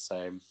on his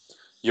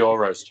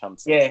Euros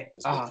chances.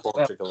 With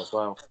Portugal as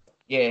well.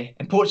 Yeah,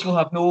 and Portugal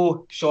have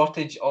no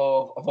shortage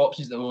of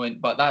options at the moment,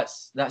 but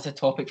that's a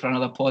topic for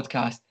another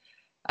podcast.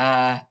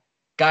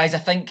 Guys, I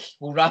think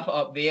we'll wrap it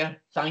up there.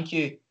 Thank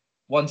you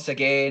once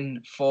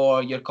again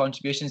for your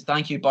contributions.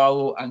 Thank you,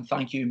 Barlow, and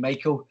thank you,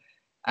 Michael.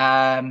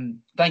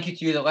 Thank you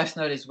to you, the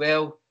listener, as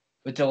well.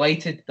 We're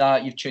delighted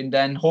that you've tuned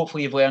in.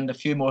 Hopefully you've learned a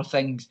few more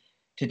things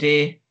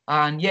today.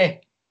 And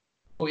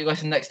hope you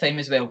listen next time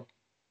as well.